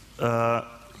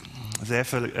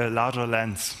larger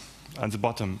lens on the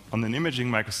bottom. On an imaging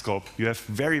microscope, you have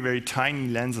very, very tiny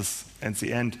lenses at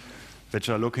the end which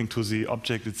are looking to the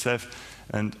object itself.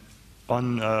 And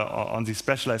on the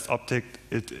specialized optics,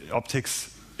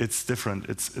 it's different.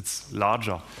 It's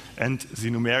larger, and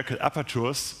the numerical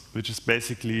apertures, which is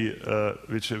basically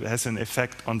which has an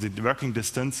effect on the working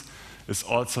distance, is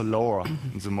also lower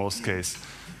in the most case.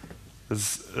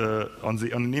 On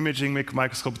an imaging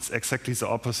microscope, it's exactly the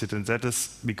opposite, and that is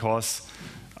because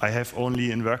I have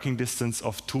only a working distance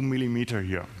of 2 millimeters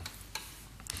here.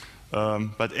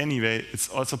 But anyway, it's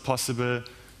also possible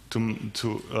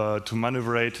to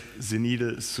maneuverate the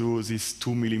needle through this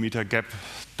 2 millimeter gap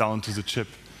down to the chip.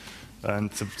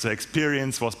 And the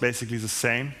experience was basically the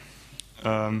same.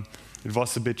 It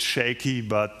was a bit shaky,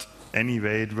 but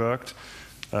anyway, it worked.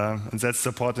 And that's the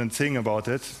important thing about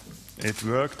it. It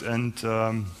worked, and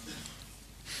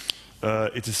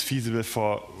it is feasible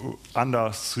for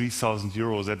under 3,000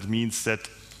 euros. That means that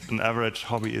an average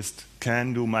hobbyist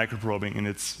can do microprobing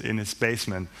in his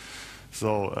basement.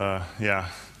 So yeah,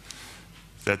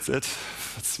 that's it.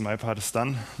 That's my part is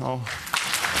done now.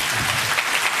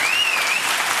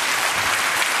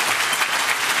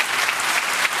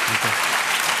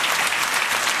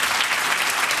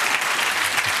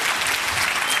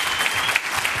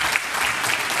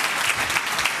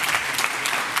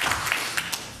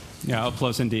 Yeah,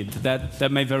 applause indeed.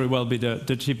 That may very well be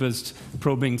the cheapest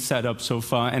probing setup so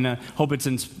far, and I hope it's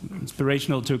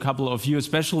inspirational to a couple of you,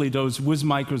 especially those with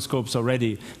microscopes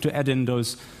already, to add in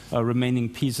those remaining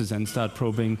pieces and start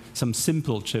probing some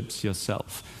simple chips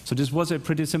yourself. So this was a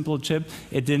pretty simple chip.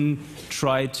 It didn't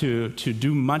try to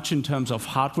do much in terms of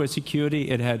hardware security.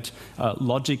 It had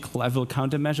logic level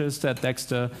countermeasures that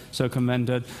Dexter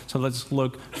circumvented. So let's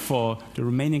look for the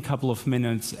remaining couple of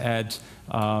minutes at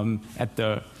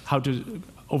how to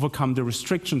overcome the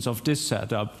restrictions of this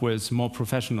setup with more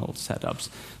professional setups.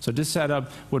 So this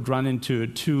setup would run into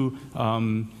two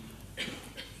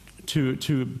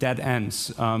dead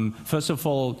ends. First of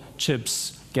all,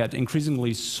 chips get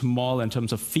increasingly small in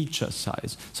terms of feature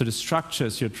size. So the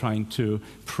structures you're trying to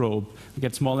probe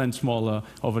get smaller and smaller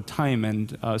over time,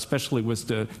 and especially with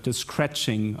the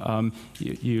scratching,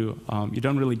 you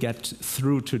don't really get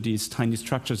through to these tiny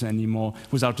structures anymore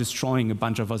without destroying a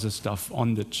bunch of other stuff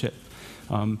on the chip.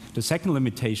 The second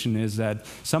limitation is that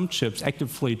some chips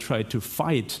actively try to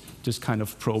fight this kind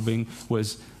of probing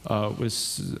with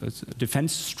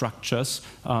defense structures,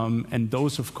 and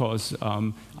those, of course,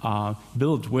 are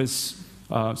built with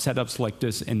setups like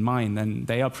this in mind, and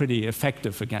they are pretty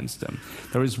effective against them.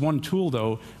 There is one tool,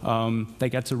 though, that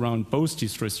gets around both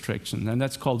these restrictions, and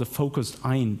that's called a focused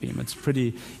ion beam. It's a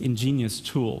pretty ingenious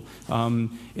tool.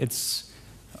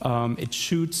 It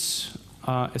shoots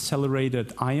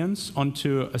accelerated ions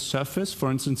onto a surface,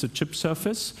 for instance, a chip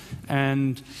surface,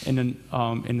 and in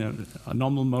a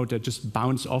normal mode, they just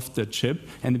bounce off the chip,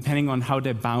 and depending on how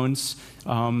they bounce,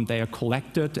 they are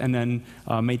collected and then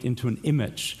made into an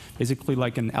image, basically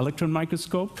like an electron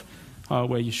microscope,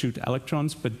 where you shoot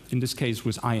electrons, but in this case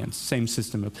with ions. Same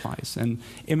system applies. And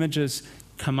images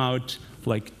come out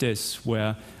like this,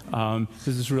 where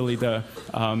this is really the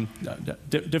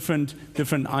different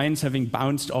ions having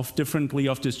bounced off differently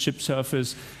off this chip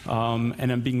surface, and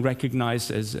then being recognized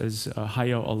as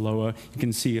higher or lower. You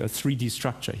can see a 3D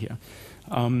structure here.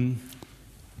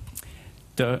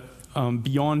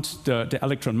 Beyond the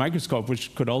electron microscope,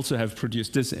 which could also have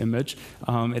produced this image,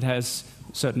 it has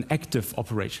certain active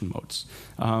operation modes.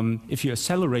 If you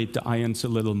accelerate the ions a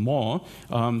little more,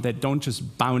 they don't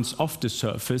just bounce off the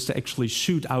surface, they actually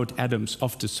shoot out atoms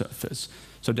off the surface.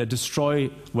 So they destroy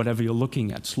whatever you're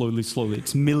looking at slowly, slowly.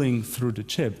 It's milling through the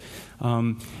chip.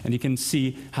 And you can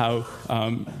see how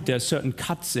there are certain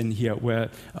cuts in here where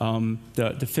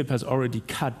the FIB has already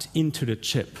cut into the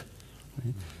chip.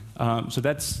 Right? So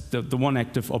that's the one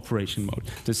active operation mode.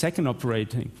 The second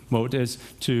operating mode is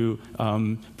to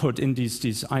put in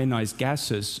these ionized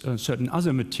gases certain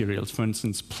other materials, for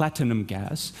instance, platinum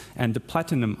gas. And the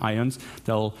platinum ions,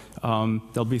 they'll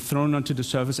be thrown onto the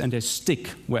surface and they stick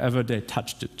wherever they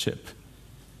touch the chip.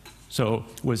 So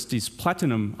with these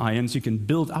platinum ions, you can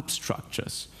build up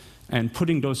structures. And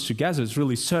putting those together is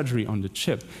really surgery on the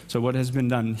chip. So what has been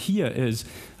done here is,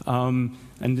 and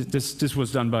this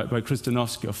was done by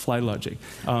Kristianowski of FlyLogic.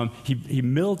 He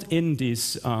milled in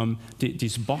these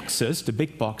boxes, the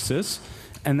big boxes,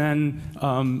 and then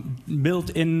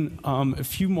milled in a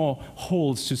few more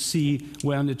holes to see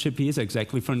where on the chip he is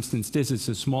exactly. For instance, this is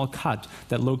a small cut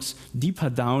that looks deeper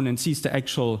down and sees the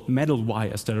actual metal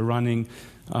wires that are running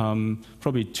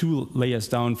probably 2 layers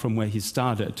down from where he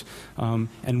started.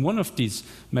 And one of these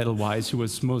metal wires he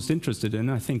was most interested in,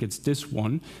 I think it's this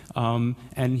one,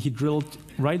 and he drilled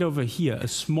right over here a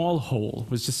small hole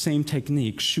with the same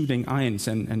technique, shooting ions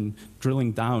and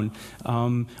drilling down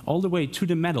all the way to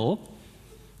the metal.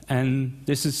 And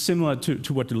this is similar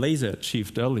to what the laser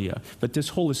achieved earlier, but this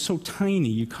hole is so tiny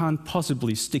you can't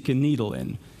possibly stick a needle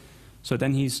in. So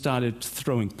then he started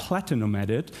throwing platinum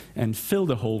at it and filled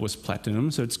the hole with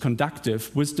platinum, so it's conductive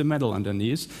with the metal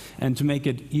underneath. And to make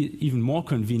it even more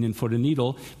convenient for the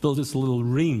needle, built this little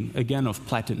ring, again, of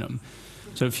platinum.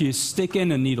 So if you stick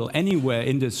in a needle anywhere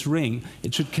in this ring,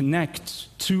 it should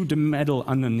connect to the metal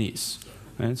underneath.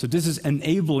 Right? So this is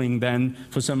enabling then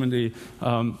for somebody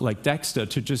like Dexter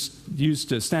to just use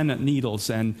the standard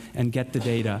needles and get the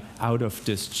data out of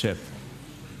this chip.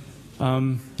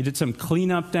 He did some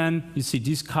cleanup then. You see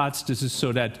these cuts. This is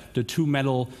so that the two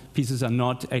metal pieces are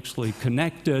not actually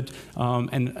connected,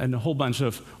 and a whole bunch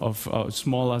of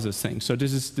small other things. So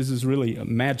this is really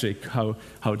magic how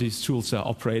these tools are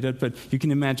operated. But you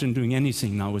can imagine doing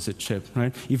anything now with a chip,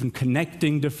 right? Even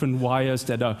connecting different wires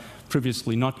that are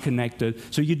previously not connected.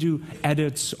 So you do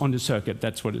edits on the circuit.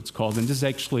 That's what it's called. And this is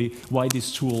actually why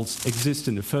these tools exist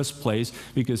in the first place,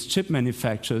 because chip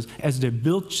manufacturers, as they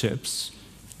build chips,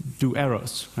 do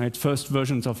errors, right? First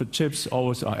versions of the chips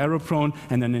always are error-prone,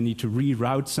 and then they need to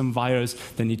reroute some wires,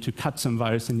 they need to cut some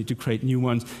wires, they need to create new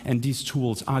ones, and these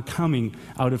tools are coming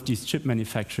out of these chip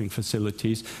manufacturing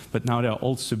facilities, but now they're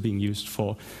also being used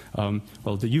for,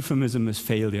 well, the euphemism is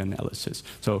failure analysis,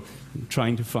 so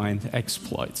trying to find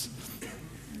exploits.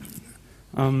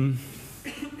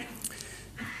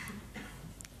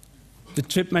 The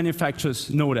chip manufacturers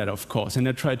know that, of course, and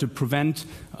they try to prevent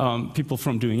people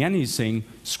from doing anything,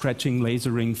 scratching,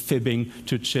 lasering, fibbing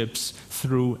to chips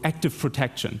through active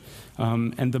protection.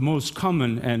 And the most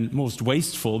common and most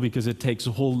wasteful, because it takes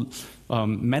a whole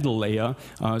metal layer,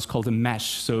 is called a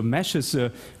mesh. So a mesh is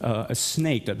a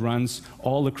snake that runs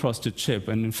all across the chip,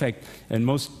 and in fact, in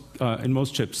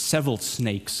most chips, several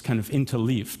snakes kind of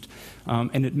interleaved.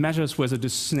 And it measures whether the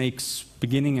snake's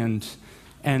beginning and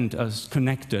end is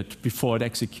connected before it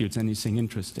executes anything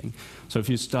interesting. So if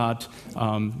you start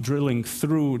drilling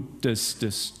through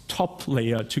this top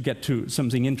layer to get to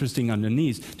something interesting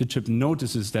underneath, the chip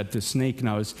notices that the snake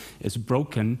now is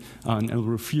broken and will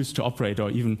refuse to operate or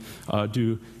even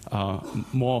do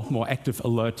more active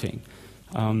alerting.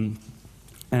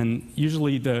 And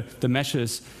usually the mesh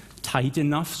is tight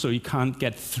enough so you can't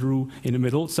get through in the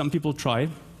middle. Some people try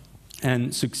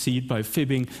and succeed by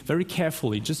fibbing very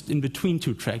carefully, just in between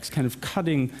two tracks, kind of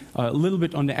cutting a little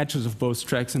bit on the edges of both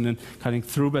tracks and then cutting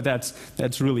through, but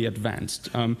that's really advanced.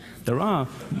 There are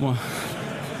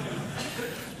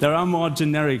more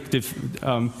generic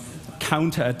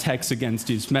counter-attacks against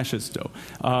these meshes, though.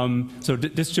 So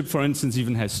this chip, for instance,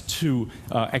 even has two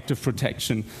active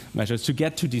protection measures. To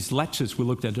get to these latches we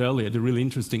looked at earlier, the really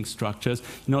interesting structures,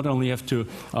 you not only have to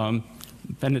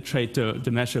penetrate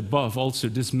the mesh above, also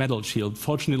this metal shield.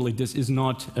 Fortunately, this is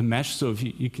not a mesh, so if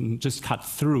you can just cut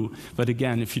through. But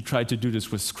again, if you try to do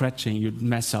this with scratching, you'd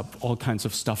mess up all kinds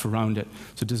of stuff around it.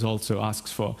 So this also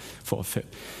asks for a fib.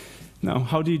 Now,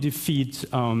 how do you defeat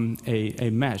a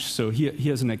mesh? So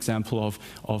here's an example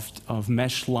of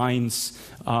mesh lines.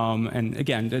 And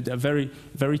again, they're very,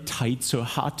 very tight, so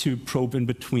hard to probe in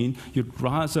between. You'd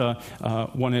rather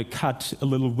want to cut a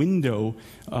little window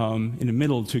in the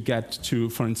middle to get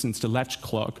to, for instance, the latch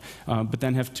clock, but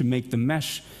then have to make the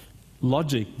mesh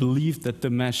logic believe that the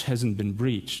mesh hasn't been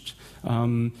breached.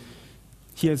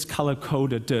 Here's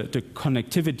color-coded the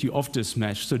connectivity of this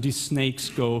mesh. So these snakes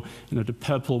go, the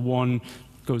purple one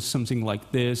goes something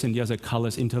like this, and the other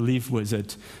colors interleave with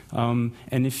it. And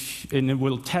it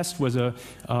will test whether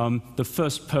the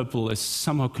first purple is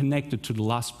somehow connected to the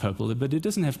last purple, but it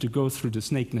doesn't have to go through the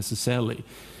snake necessarily.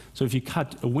 So if you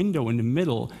cut a window in the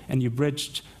middle and you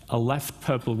bridged a left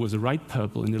purple with a right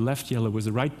purple and the left yellow with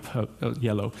a right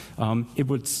yellow, it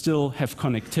would still have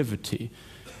connectivity.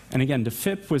 And again, the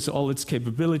fib, with all its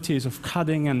capabilities of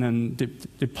cutting and then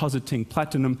depositing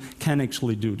platinum, can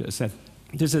actually do this.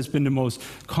 This has been the most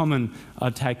common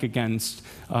attack against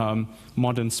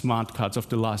modern smart cards of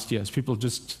the last years. People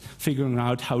just figuring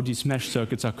out how these mesh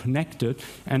circuits are connected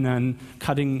and then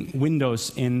cutting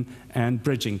windows in and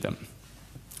bridging them.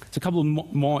 It's a couple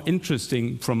more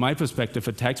interesting, from my perspective,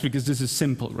 attacks, because this is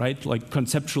simple, right? Like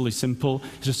conceptually simple.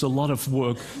 It's just a lot of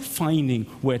work finding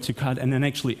where to cut and then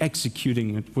actually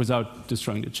executing it without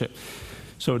destroying the chip.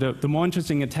 So the more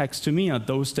interesting attacks to me are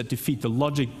those that defeat the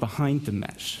logic behind the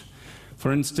mesh.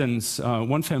 For instance,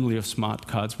 one family of smart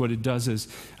cards, what it does is,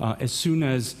 as soon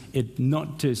as it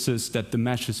notices that the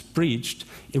mesh is breached,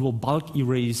 it will bulk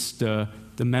erase the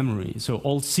memory. So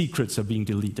all secrets are being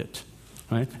deleted.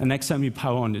 Right? And next time you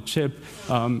power on the chip,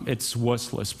 it's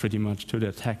worthless pretty much to the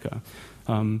attacker.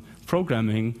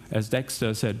 Programming, as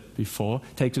Dexter said before,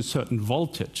 takes a certain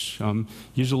voltage.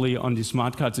 Usually on these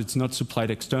smart cards, it's not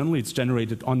supplied externally. It's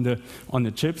generated on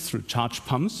the chip through charge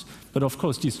pumps. But of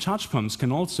course, these charge pumps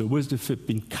can also, with the fib,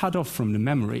 be cut off from the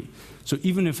memory. So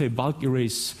even if a bulk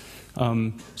erase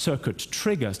circuit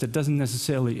triggers, that doesn't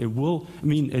necessarily, it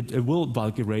will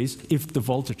bulk erase if the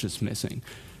voltage is missing.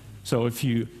 So if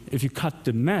you cut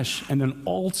the mesh and then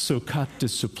also cut the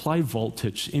supply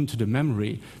voltage into the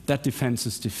memory, that defense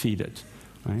is defeated.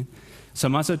 Right?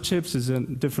 Some other chips is a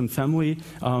different family,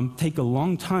 take a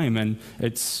long time, and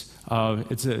it's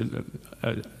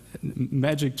a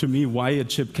magic to me why a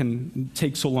chip can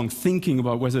take so long thinking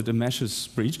about whether the mesh is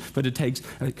breached, but it takes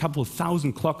a couple of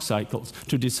thousand clock cycles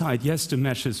to decide, yes, the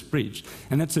mesh is breached.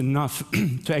 And that's enough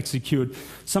to execute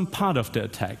some part of the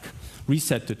attack.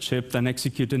 Reset the chip, then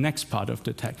execute the next part of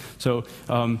the attack. So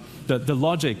the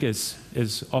logic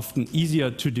is often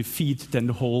easier to defeat than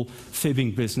the whole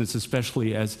fibbing business,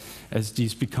 especially as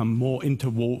these become more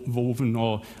interwoven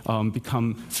or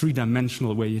become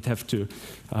three-dimensional, where you'd have to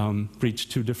breach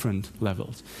two different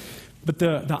levels. But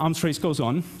the arms race goes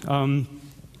on.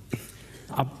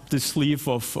 Up the sleeve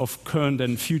of current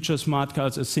and future smart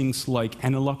cards are things like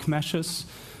analog meshes,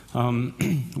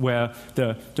 where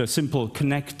the simple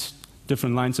connect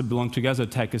different lines that belong together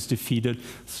attack is defeated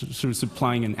through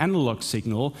supplying an analog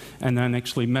signal and then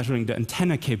actually measuring the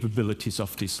antenna capabilities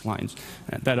of these lines.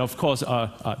 That, of course,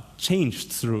 are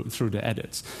changed through the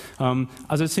edits.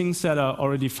 Other things that are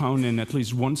already found in at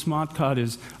least one smart card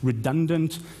is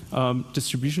redundant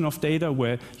distribution of data,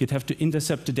 where you'd have to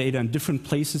intercept the data in different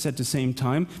places at the same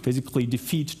time, basically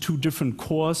defeat two different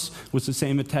cores with the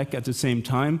same attack at the same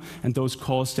time, and those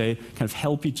cores, they kind of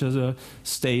help each other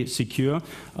stay secure.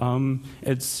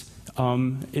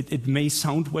 It may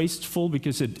sound wasteful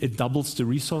because it doubles the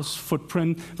resource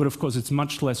footprint, but of course it's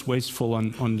much less wasteful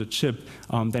on the chip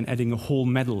than adding a whole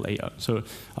metal layer. So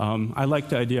I like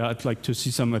the idea. I'd like to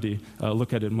see somebody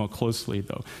look at it more closely,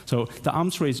 though. So the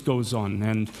arms race goes on,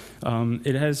 and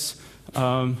it has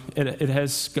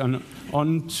gone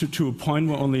on to a point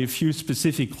where only a few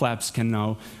specific labs can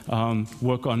now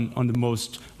work on the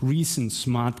most recent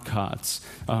smart cards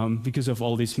because of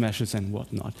all these meshes and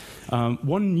whatnot.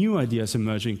 One new idea is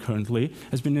emerging currently,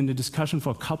 has been in the discussion for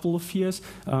a couple of years.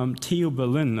 TU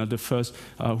Berlin are the first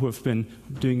who have been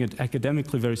doing it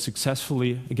academically very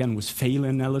successfully, again with failure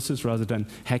analysis rather than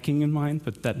hacking in mind,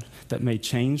 but that may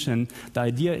change. And the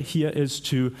idea here is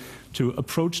to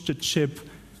approach the chip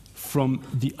from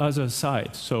the other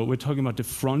side. So we're talking about the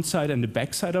front side and the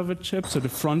back side of a chip. So the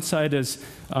front side is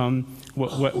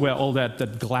where all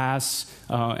that glass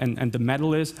and the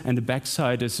metal is, and the back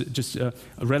side is just a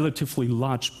relatively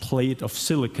large plate of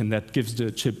silicon that gives the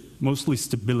chip mostly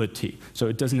stability. So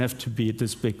it doesn't have to be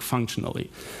this big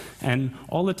functionally. And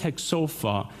all attacks so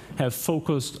far have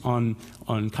focused on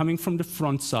coming from the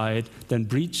front side, then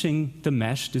breaching the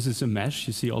mesh. This is a mesh.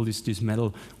 You see all these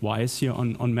metal wires here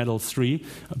on metal 3,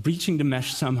 breaching the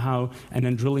mesh somehow, and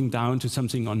then drilling down to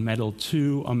something on metal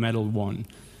 2 or metal 1.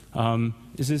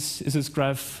 Is this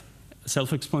graph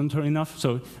self-explanatory enough?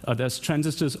 So there's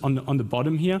transistors on the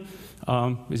bottom here,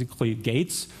 basically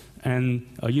gates. And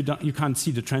you can't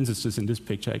see the transistors in this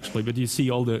picture, actually, but you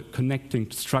see all the connecting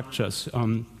structures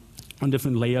on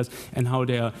different layers and how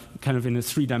they are kind of in a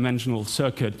three-dimensional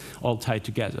circuit all tied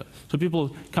together. So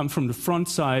people come from the front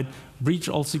side, breach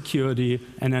all security,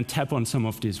 and then tap on some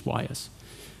of these wires.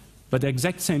 But the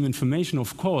exact same information,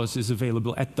 of course, is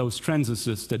available at those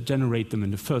transistors that generate them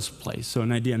in the first place. So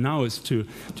an idea now is to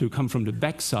come from the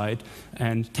back side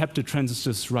and tap the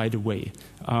transistors right away.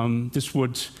 This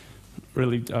would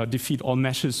really defeat all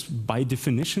meshes by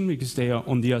definition, because they are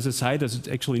on the other side. There's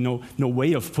actually no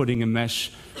way of putting a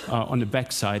mesh on the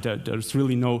back side. There's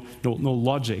really no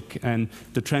logic, and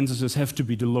the transistors have to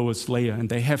be the lowest layer, and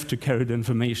they have to carry the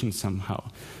information somehow.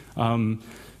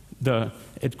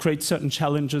 It creates certain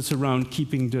challenges around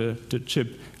keeping the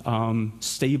chip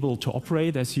stable to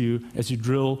operate as you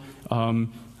drill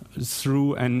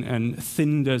through and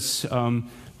thin the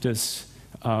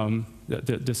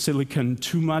silicon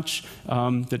too much,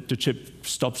 that the chip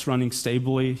stops running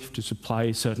stably to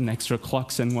supply certain extra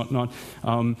clocks and whatnot.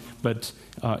 But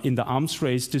in the arms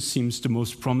race, this seems the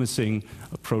most promising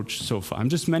approach so far. I'm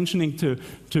just mentioning to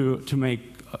make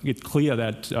it clear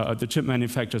that the chip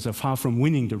manufacturers are far from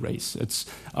winning the race. It's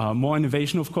more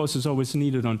innovation, of course, is always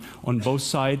needed on both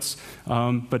sides.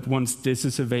 But once this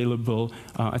is available,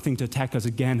 I think the attackers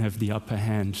again have the upper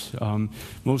hand,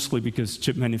 mostly because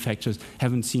chip manufacturers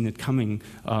haven't seen it coming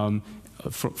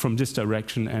from this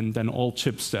direction, and then all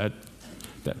chips that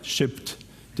shipped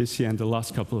this year and the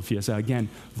last couple of years are again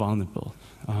vulnerable.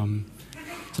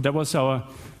 So that was our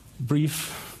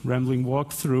brief rambling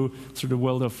walk through the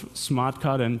world of smart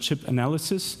card and chip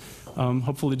analysis.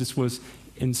 Hopefully this was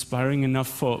inspiring enough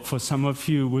for some of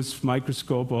you with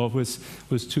microscope or with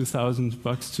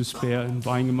 $2,000 to spare and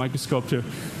buying a microscope to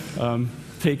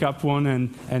pick up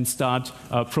one and start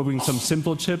probing some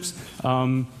simple chips.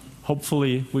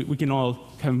 Hopefully we can all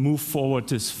can move forward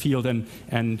this field and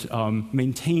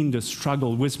maintain the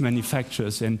struggle with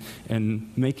manufacturers and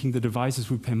making the devices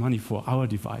we pay money for our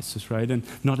devices, right? And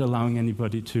not allowing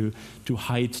anybody to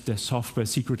hide their software,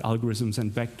 secret algorithms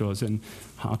and backdoors in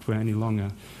hardware any longer.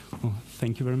 Well,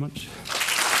 thank you very much.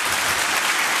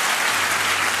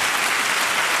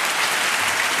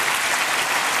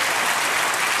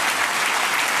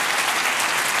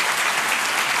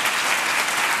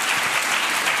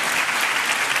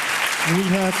 We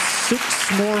have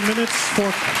 6 more minutes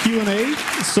for Q&A.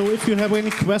 So if you have any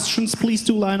questions, please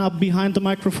do line up behind the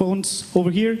microphones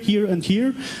over here, here, and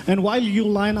here. And while you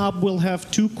line up, we'll have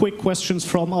 2 quick questions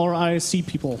from our ISC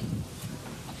people.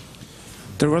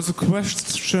 There was a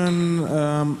question,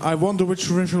 I wonder which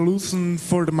resolution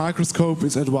for the microscope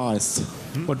is advised.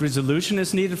 What resolution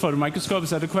is needed for the microscope?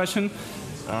 Is that a question?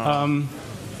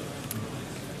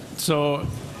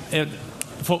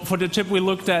 For the chip, we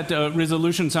looked at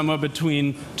resolution somewhere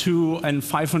between 2 and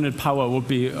 500 power would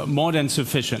be more than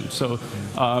sufficient. So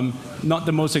not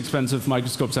the most expensive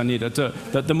microscopes are needed.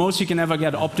 The most you can ever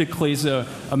get optically is a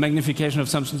magnification of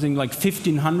something like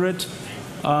 1500.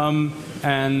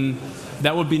 And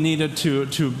that would be needed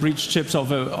to breach chips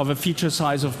of a feature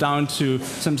size of down to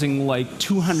something like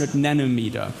 200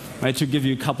 nanometer, right, to give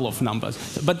you a couple of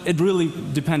numbers. But it really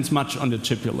depends much on the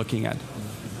chip you're looking at.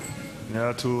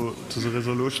 Yeah, to the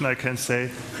resolution, I can say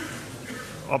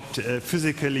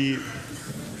physically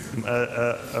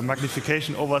a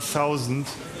magnification over 1000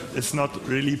 is not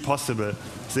really possible.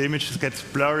 The image gets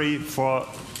blurry for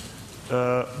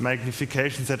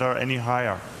magnifications that are any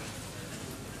higher.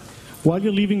 While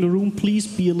you're leaving the room, please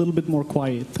be a little bit more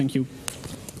quiet. Thank you.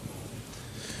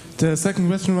 The second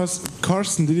question was,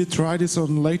 Carsten, did you try this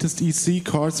on latest EC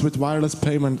cards with wireless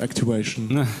payment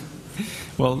activation?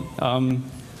 Well,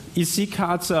 EC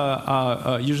cards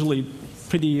are usually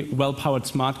pretty well-powered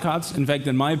smart cards. In fact,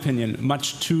 in my opinion,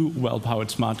 much too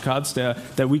well-powered smart cards.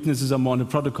 Their weaknesses are more on the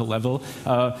protocol level.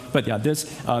 But yeah,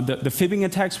 the fibbing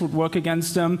attacks would work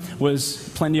against them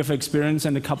with plenty of experience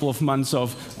and a couple of months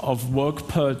of work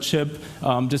per chip.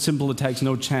 The simple attacks,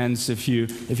 no chance if you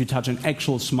touch an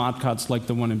actual smart cards like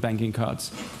the one in banking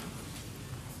cards.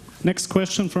 Next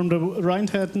question from the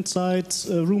right-hand side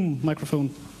room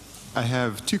microphone. I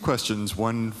have 2 questions,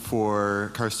 one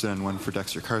for Carsten and one for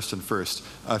Dexter. Carsten first.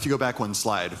 If you go back 1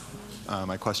 slide,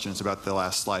 my question is about the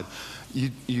last slide.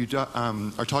 You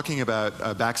are talking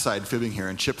about backside fibbing here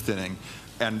and chip thinning,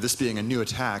 and this being a new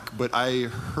attack, but I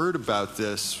heard about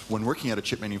this when working at a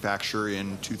chip manufacturer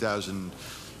in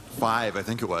 2005, I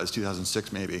think it was,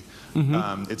 2006 maybe.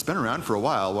 Mm-hmm. It's been around for a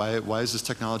while. Why is this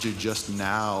technology just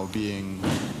now being...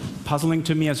 Puzzling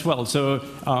to me as well. So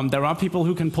there are people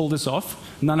who can pull this off.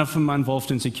 None of them are involved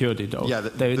in security, though. Yeah,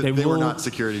 they were not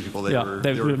security people.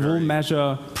 They will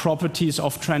measure properties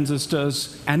of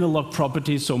transistors, analog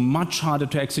properties, so much harder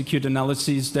to execute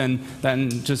analyses than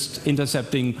just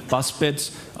intercepting bus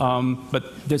bits.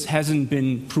 But this hasn't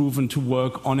been proven to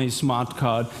work on a smart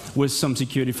card with some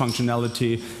security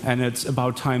functionality, and it's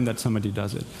about time that somebody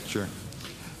does it. Sure.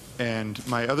 And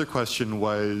my other question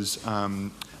was,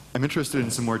 I'm interested in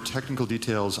some more technical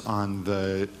details on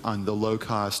the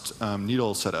low-cost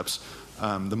needle setups,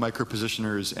 the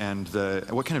micro-positioners, and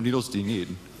what kind of needles do you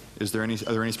need? Are there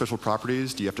any special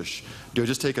properties? Do you have to? Do I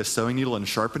just take a sewing needle and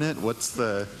sharpen it?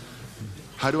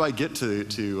 How do I get to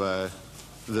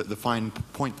the fine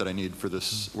point that I need for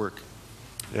this work?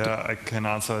 Yeah, I can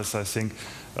answer this. I think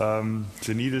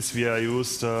the needles we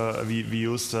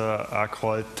used are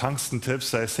called tungsten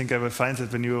tips. I think I will find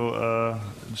it when you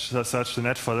search the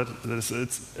net for that.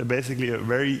 It's basically a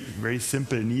very, very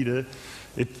simple needle.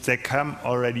 They come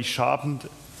already sharpened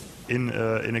in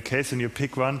a case when you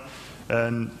pick one,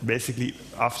 and basically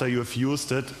after you have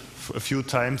used it a few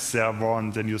times, they are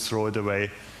worn. Then you throw it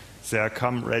away. They are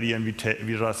come ready, and we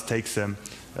just take them.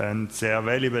 And they are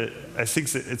available. I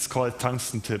think it's called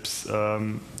tungsten tips.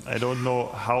 I don't know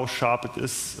how sharp it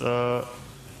is,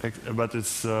 but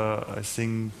it's. I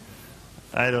think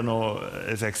I don't know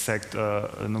its exact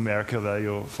numerical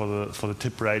value for the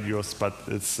tip radius, but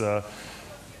it's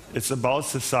about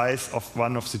the size of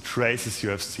one of the traces you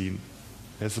have seen.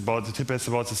 The tip is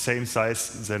about the same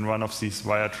size than one of these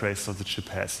wire traces that the chip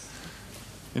has.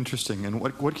 Interesting. And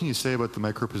what can you say about the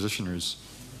micro-positioners?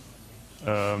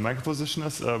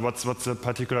 Micropositioners? What's the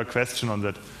particular question on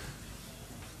that?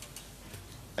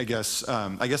 I guess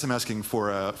I'm asking for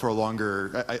a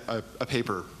longer a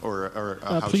paper or a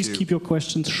how-to. Please keep your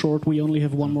questions short. We only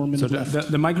have 1 more minute So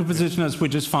left. the micropositioners we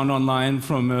just found online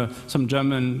from some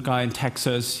German guy in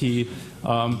Texas. He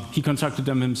constructed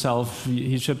them himself.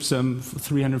 He ships them for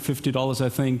 $350, I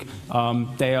think.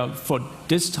 They are for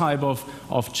this type of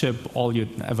chip all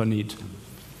you'd ever need.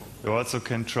 You also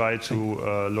can try to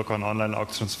look on online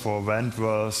auctions for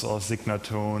Wentworth or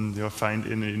Signatone. You find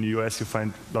in the US you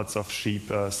find lots of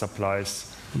cheap supplies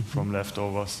from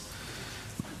leftovers.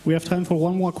 We have time for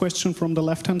 1 more question from the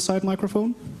left-hand side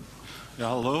microphone. Yeah,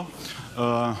 hello.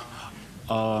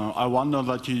 I wonder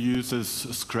that you use this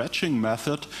scratching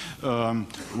method.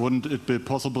 Wouldn't it be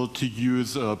possible to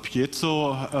use a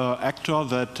piezo actor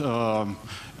that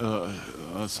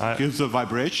gives a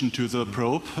vibration to the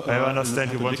probe? I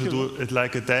understand you want to do it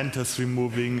like a dentist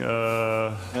removing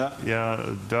dirt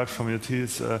from your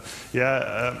teeth.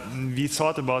 We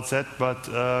thought about that, but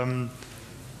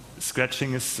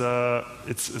scratching is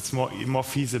it's more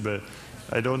feasible.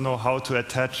 I don't know how to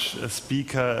attach a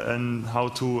speaker and how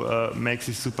to make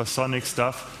this supersonic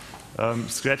stuff.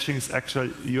 Scratching is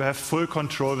actually, you have full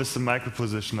control with the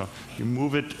micropositioner. You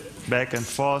move it back and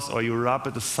forth, or you rub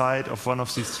at the side of one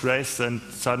of these trays, and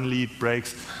suddenly it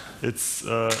breaks. It's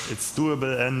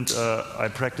doable, and I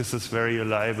practiced this very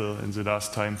reliable in the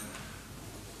last time.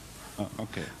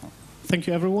 Okay. Thank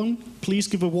you, everyone. Please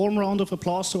give a warm round of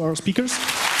applause to our speakers.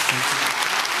 Thank you.